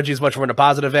middle. Reggie is much more in the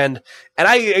positive end, and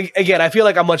I feel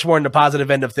like I'm much more in the positive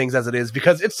end of things as it is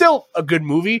because it's still a good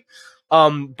movie.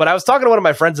 But I was talking to one of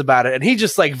my friends about it, and he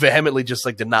just like vehemently just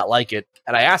like did not like it.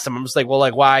 And I asked him, I'm just like, well,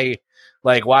 like why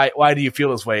do you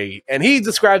feel this way? And he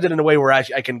described it in a way where I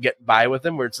can get by with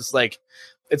him, where it's just like,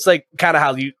 it's like kind of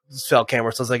how you felt,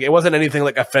 Cameron. So it's like, it wasn't anything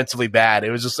like offensively bad.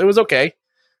 It was okay.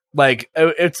 Like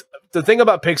it's the thing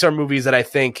about Pixar movies that I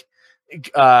think,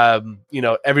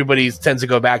 everybody tends to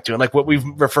go back to, and like what we've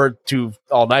referred to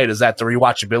all night is that the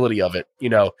rewatchability of it.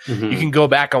 You can go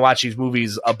back and watch these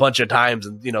movies a bunch of times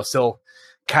and still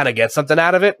kind of get something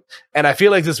out of it. And I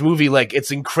feel like this movie, like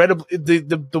it's incredible.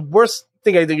 The worst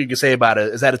thing I think you could say about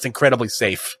it is that it's incredibly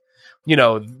safe. You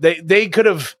know, they could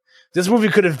have. This movie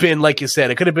could have been, like you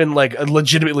said, it could have been like a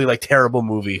legitimately like terrible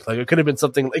movie. Like it could have been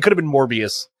something. It could have been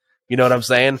Morbius. You know what I'm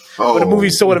saying? But a movie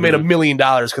still would have made $1 million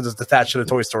because it's attached to the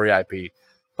Toy Story IP.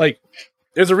 Like,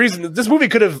 there's a reason that this movie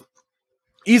could have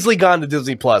easily gone to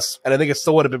Disney Plus, and I think it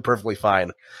still would have been perfectly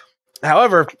fine.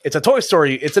 However, it's a Toy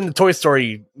Story. It's in the Toy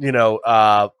Story,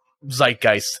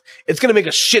 zeitgeist. It's going to make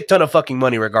a shit ton of fucking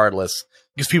money regardless,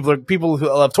 because people who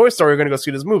love Toy Story are going to go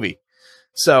see this movie.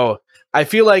 So I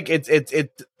feel like it's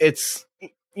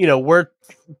where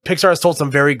Pixar has told some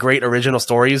very great original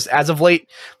stories as of late.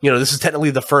 You know, this is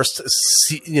technically the first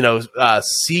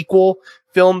sequel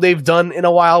film they've done in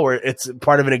a while where it's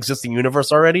part of an existing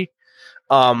universe already.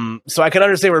 So I can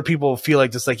understand where people feel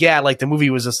like just like, yeah, like the movie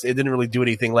was just, it didn't really do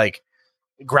anything like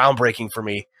groundbreaking for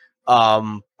me.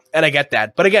 And I get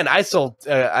that, but again, I still,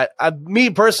 me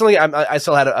personally, I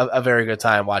still had a very good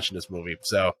time watching this movie.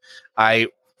 So I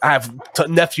have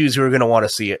nephews who are going to want to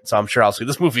see it. So I'm sure I'll see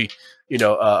this movie,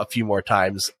 a few more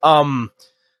times. One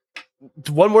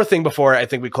more thing before I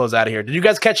think we close out of here. Did you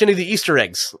guys catch any of the Easter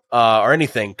eggs, or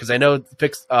anything? Cause I know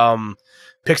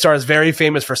Pixar is very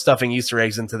famous for stuffing Easter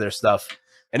eggs into their stuff.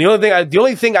 And the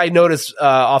only thing I noticed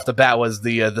off the bat was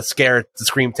the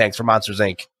scream tanks for Monsters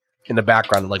Inc. in the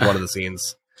background, like one of the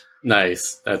scenes.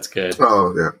 Nice, that's good.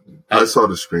 Oh yeah, I saw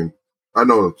the scream. I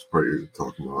know what part you're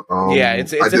talking about. Yeah,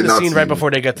 it's in the scene right before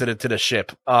they get to the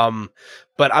ship. But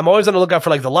I'm always on the lookout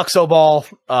for like the Luxo ball,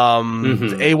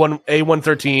 the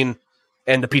A113,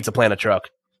 and the Pizza Planet truck,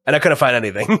 and I couldn't find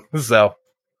anything. So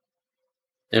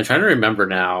I'm trying to remember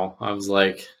now. I was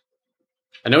like,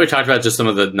 I know we talked about just some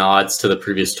of the nods to the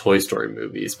previous Toy Story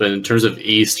movies, but in terms of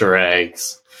Easter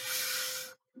eggs,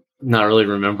 not really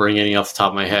remembering any off the top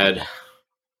of my head.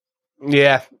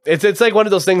 Yeah, it's like one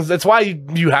of those things. That's why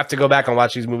you have to go back and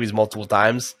watch these movies multiple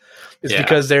times. It's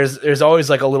because there's always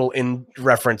like a little in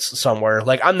reference somewhere.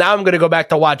 Like I'm going to go back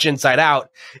to watch Inside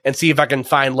Out and see if I can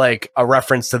find like a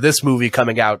reference to this movie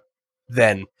coming out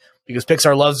then, because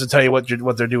Pixar loves to tell you what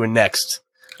they're doing next.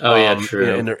 Oh yeah, true.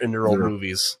 In their old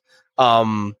movies. There's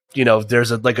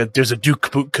a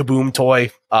Duke Kaboom toy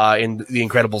in The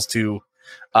Incredibles 2.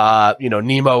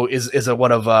 Nemo is a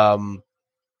one of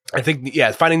I think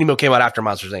Finding Nemo came out after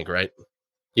Monsters Inc., right?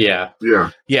 Yeah.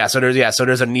 So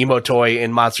there's a Nemo toy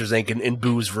in Monsters Inc. in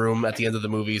Boo's room at the end of the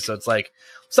movie. So it's like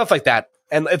stuff like that,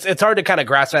 and it's hard to kind of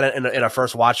grasp that in a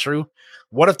first watch through.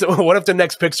 What if the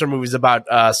next Pixar movie is about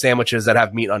sandwiches that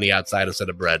have meat on the outside instead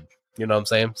of bread? You know what I'm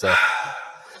saying? So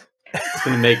it's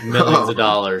going to make millions of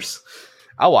dollars.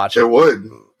 I'll watch it. It would.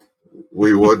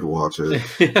 We would watch it.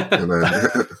 And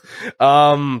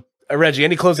then Reggie,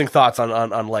 any closing thoughts on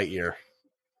Lightyear?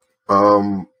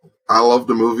 I love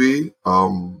the movie.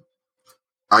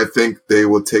 I think they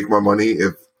would take my money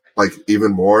if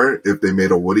they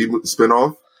made a Woody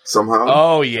spinoff somehow.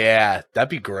 Oh yeah, that'd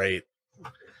be great.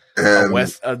 And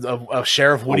a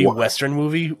Sheriff Woody Western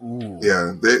movie. Ooh.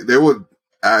 Yeah, they would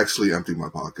actually empty my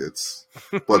pockets,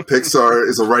 but Pixar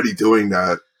is already doing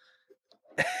that.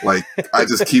 Like I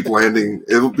just keep landing.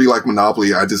 It would be like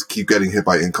Monopoly. I just keep getting hit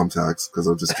by income tax because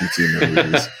I'll just keep seeing their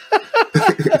movies.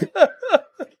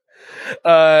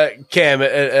 Cam,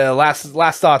 last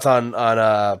thoughts on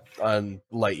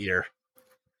Lightyear.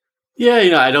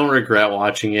 Yeah, I don't regret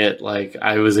watching it. Like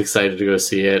I was excited to go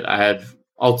see it. I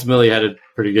ultimately had a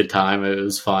pretty good time. It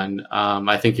was fun.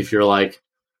 I think if you're like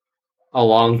a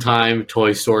longtime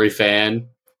Toy Story fan,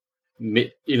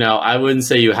 I wouldn't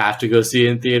say you have to go see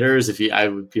it in theaters. I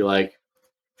would be like,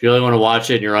 if you really want to watch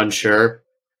it and you're unsure,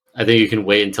 I think you can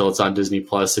wait until it's on Disney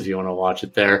Plus if you want to watch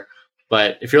it there.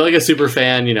 But if you're like a super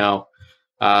fan,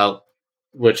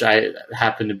 which I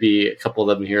happen to be, a couple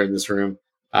of them here in this room,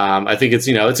 I think it's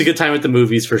it's a good time at the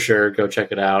movies for sure. Go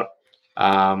check it out.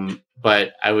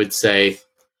 But I would say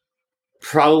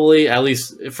probably, at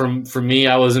least for me,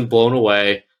 I wasn't blown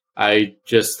away. I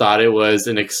just thought it was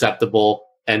an acceptable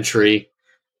entry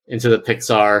into the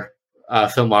Pixar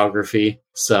filmography.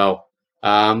 So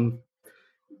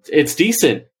it's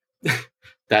decent.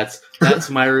 That's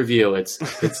my review.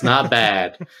 It's not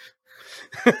bad.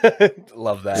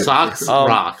 Love that. Socks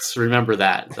rocks. Remember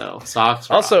that though. Socks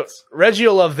rocks. Also, Reggie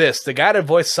will love this. The guy that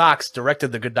voiced Socks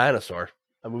directed The Good Dinosaur,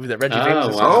 a movie that Reggie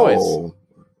famously voiced.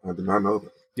 I did not know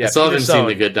that. Yeah, I still haven't seen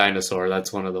The Good Dinosaur.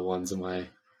 That's one of the ones in my.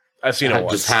 I've seen it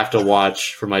once. Just have to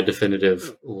watch for my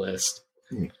definitive list.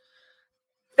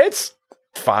 It's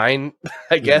fine,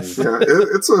 I guess. Yeah,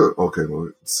 it's a okay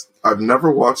movie. I've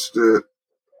never watched it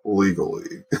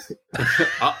legally.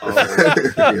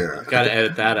 Yeah. Gotta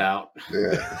edit that out.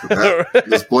 Yeah.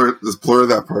 Just blur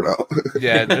that part out.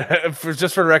 Yeah.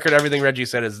 Just for the record, everything Reggie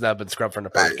said has now been scrubbed from the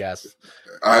podcast.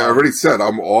 I already said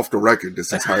I'm off the record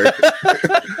this entire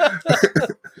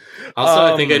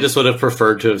Also, I think I just would have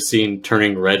preferred to have seen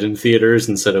Turning Red in theaters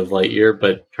instead of Lightyear,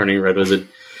 but Turning Red was a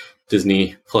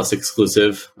Disney Plus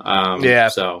exclusive.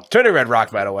 So Turning Red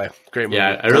rocked, by the way. Great movie.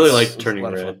 Yeah, I really liked Turning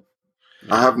Red.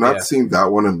 I have not seen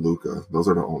that one and Luca. Those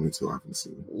are the only two I haven't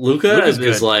seen. Luca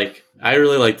is like, I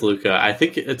really liked Luca. I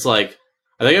think it's like,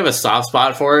 I think I have a soft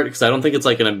spot for it because I don't think it's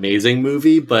like an amazing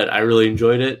movie, but I really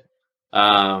enjoyed it.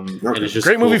 And it's just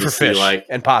great cool movie for fish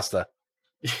and pasta.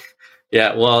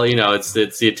 Yeah, well, you know, it's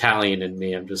the Italian in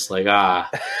me. I'm just like,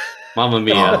 Mamma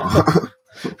Mia.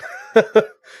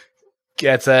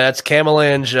 Yeah, that's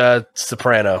Camalange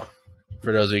Soprano.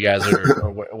 For those of you guys who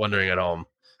are wondering at home.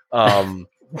 And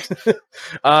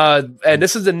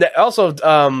this is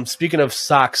also speaking of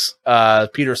socks,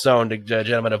 Peter Sohn, the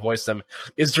gentleman who voiced them,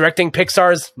 is directing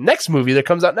Pixar's next movie that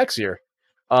comes out next year.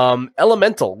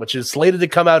 Elemental, which is slated to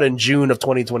come out in June of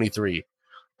 2023.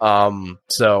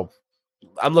 So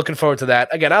I'm looking forward to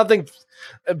that. Again, I don't think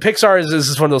Pixar is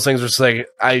just one of those things where it's like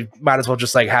I might as well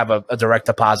just like have a direct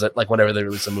deposit like whenever they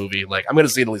release a movie. Like I'm going to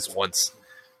see it at least once.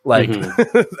 Like I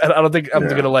don't think I'm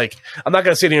gonna like I'm not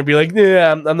gonna sit here and be like,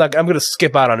 yeah, I'm gonna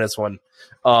skip out on this one.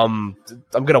 I'm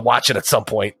gonna watch it at some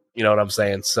point. You know what I'm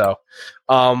saying? So,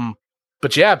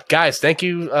 but yeah, guys, thank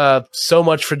you so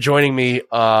much for joining me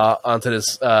onto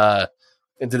this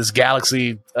into this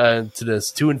galaxy, to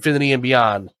this to infinity and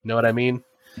beyond. You know what I mean?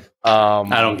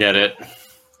 I don't get it.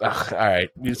 All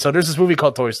right, so there's this movie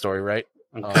called Toy Story, right?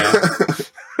 Okay.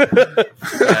 We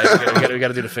got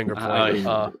to do the finger point.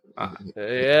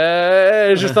 Yeah,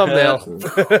 it's your thumbnail.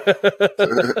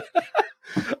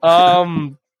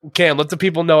 Cam, let the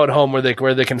people know at home where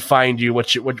they can find you,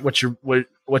 what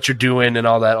you're doing, and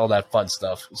all that fun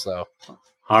stuff. So,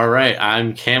 all right,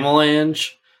 I'm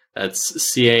Camalange. That's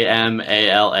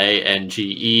Camalange.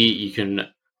 You can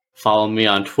follow me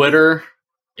on Twitter,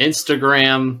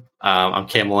 Instagram. I'm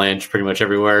Camalange pretty much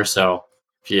everywhere. So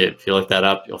if you look that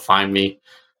up, you'll find me.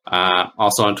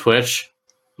 Also on Twitch.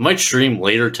 I might stream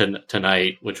later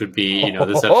tonight, which would be,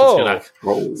 this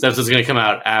episode's going to come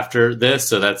out after this,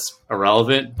 so that's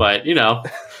irrelevant. But,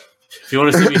 if you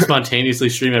want to see me spontaneously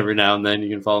stream every now and then, you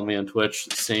can follow me on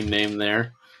Twitch. Same name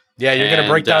there. Yeah, you're going to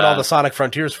break down all the Sonic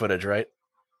Frontiers footage, right?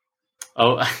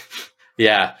 Oh,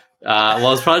 yeah.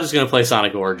 Well, it's probably just going to play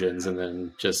Sonic Origins and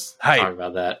then just talk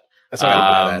about that. That's what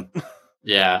I'm about.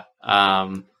 Yeah.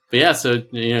 But yeah, so,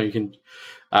 you can...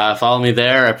 follow me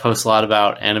there. I post a lot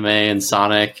about anime and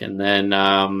Sonic, and then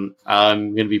I'm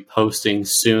going to be posting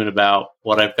soon about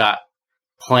what I've got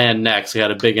planned next. I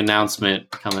got a big announcement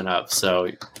coming up, so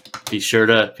be sure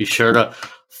to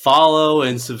follow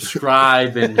and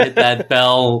subscribe and hit that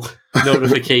bell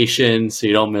notification so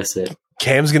you don't miss it.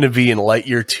 Cam's going to be in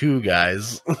Lightyear 2,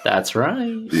 guys. That's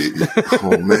right.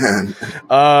 Oh man.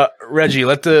 Reggie,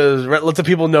 let the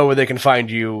people know where they can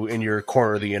find you in your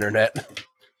corner of the internet.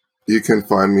 You can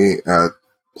find me at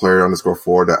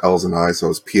player_4, the L's and I, so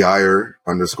it's PIR_4.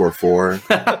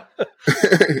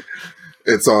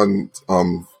 It's on,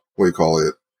 what do you call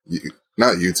it?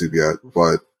 Not YouTube yet,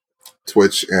 but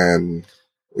Twitch and,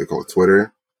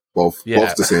 Twitter. Both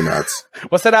the same apps.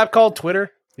 What's that app called?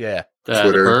 Twitter? Yeah.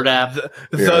 Twitter. The Bird app.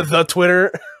 The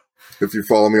Twitter. If you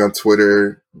follow me on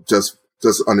Twitter, just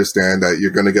understand that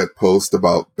you're going to get posts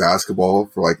about basketball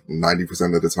for like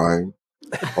 90% of the time.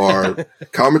 Or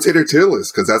commentator tier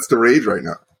list, because that's the rage right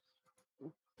now.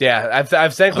 Yeah,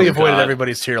 I've thankfully avoided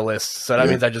everybody's tier list, so that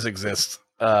means I just exist.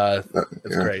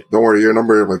 It's great. Don't worry, you're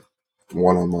number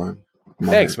 1 on mine.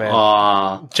 Thanks, man.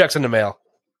 Aww. Checks in the mail.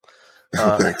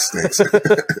 Thanks.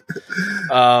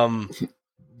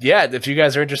 Yeah, if you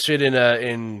guys are interested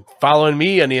in following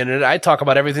me on the internet, I talk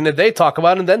about everything that they talk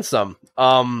about and then some.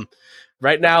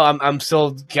 Right now, I'm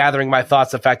still gathering my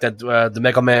thoughts. The fact that the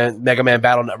Mega Man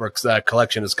Battle Network's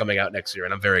collection is coming out next year,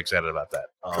 and I'm very excited about that.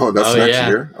 That's next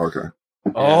year? Okay.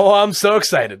 Oh, I'm so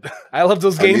excited! I love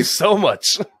those games so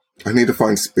much. I need to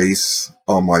find space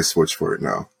on my Switch for it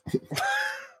now.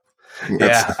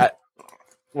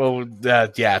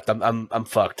 I'm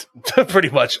fucked pretty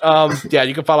much.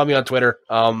 You can follow me on Twitter.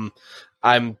 I'm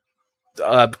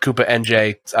Koopa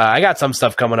NJ. I got some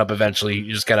stuff coming up eventually.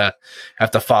 You just gotta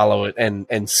have to follow it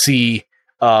and see.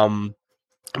 I'm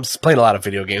just playing a lot of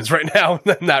video games right now.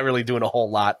 Not really doing a whole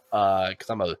lot because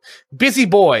I'm a busy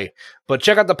boy. But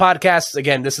check out the podcast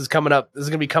again. This is coming up. This is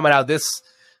gonna be coming out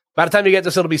by the time you get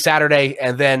this, it'll be Saturday,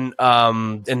 and then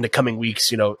in the coming weeks,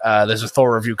 there's a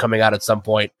Thor review coming out at some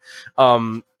point.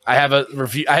 I have a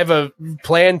review. I have a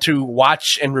plan to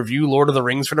watch and review Lord of the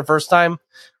Rings for the first time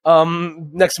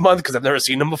next month because I've never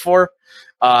seen them before,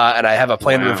 and I have a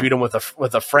plan to review them with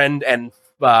a friend and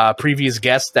previous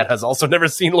guest that has also never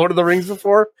seen Lord of the Rings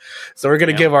before. So we're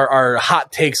going to give our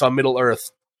hot takes on Middle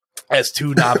Earth as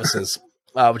two novices,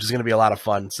 which is going to be a lot of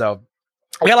fun. So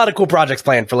we got a lot of cool projects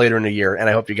planned for later in the year, and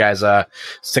I hope you guys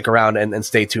stick around and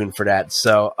stay tuned for that.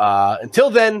 So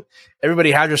until then,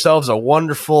 everybody have yourselves a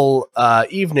wonderful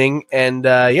evening, and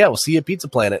we'll see you at Pizza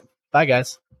Planet. Bye,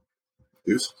 guys.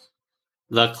 Peace.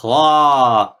 The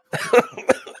Claw.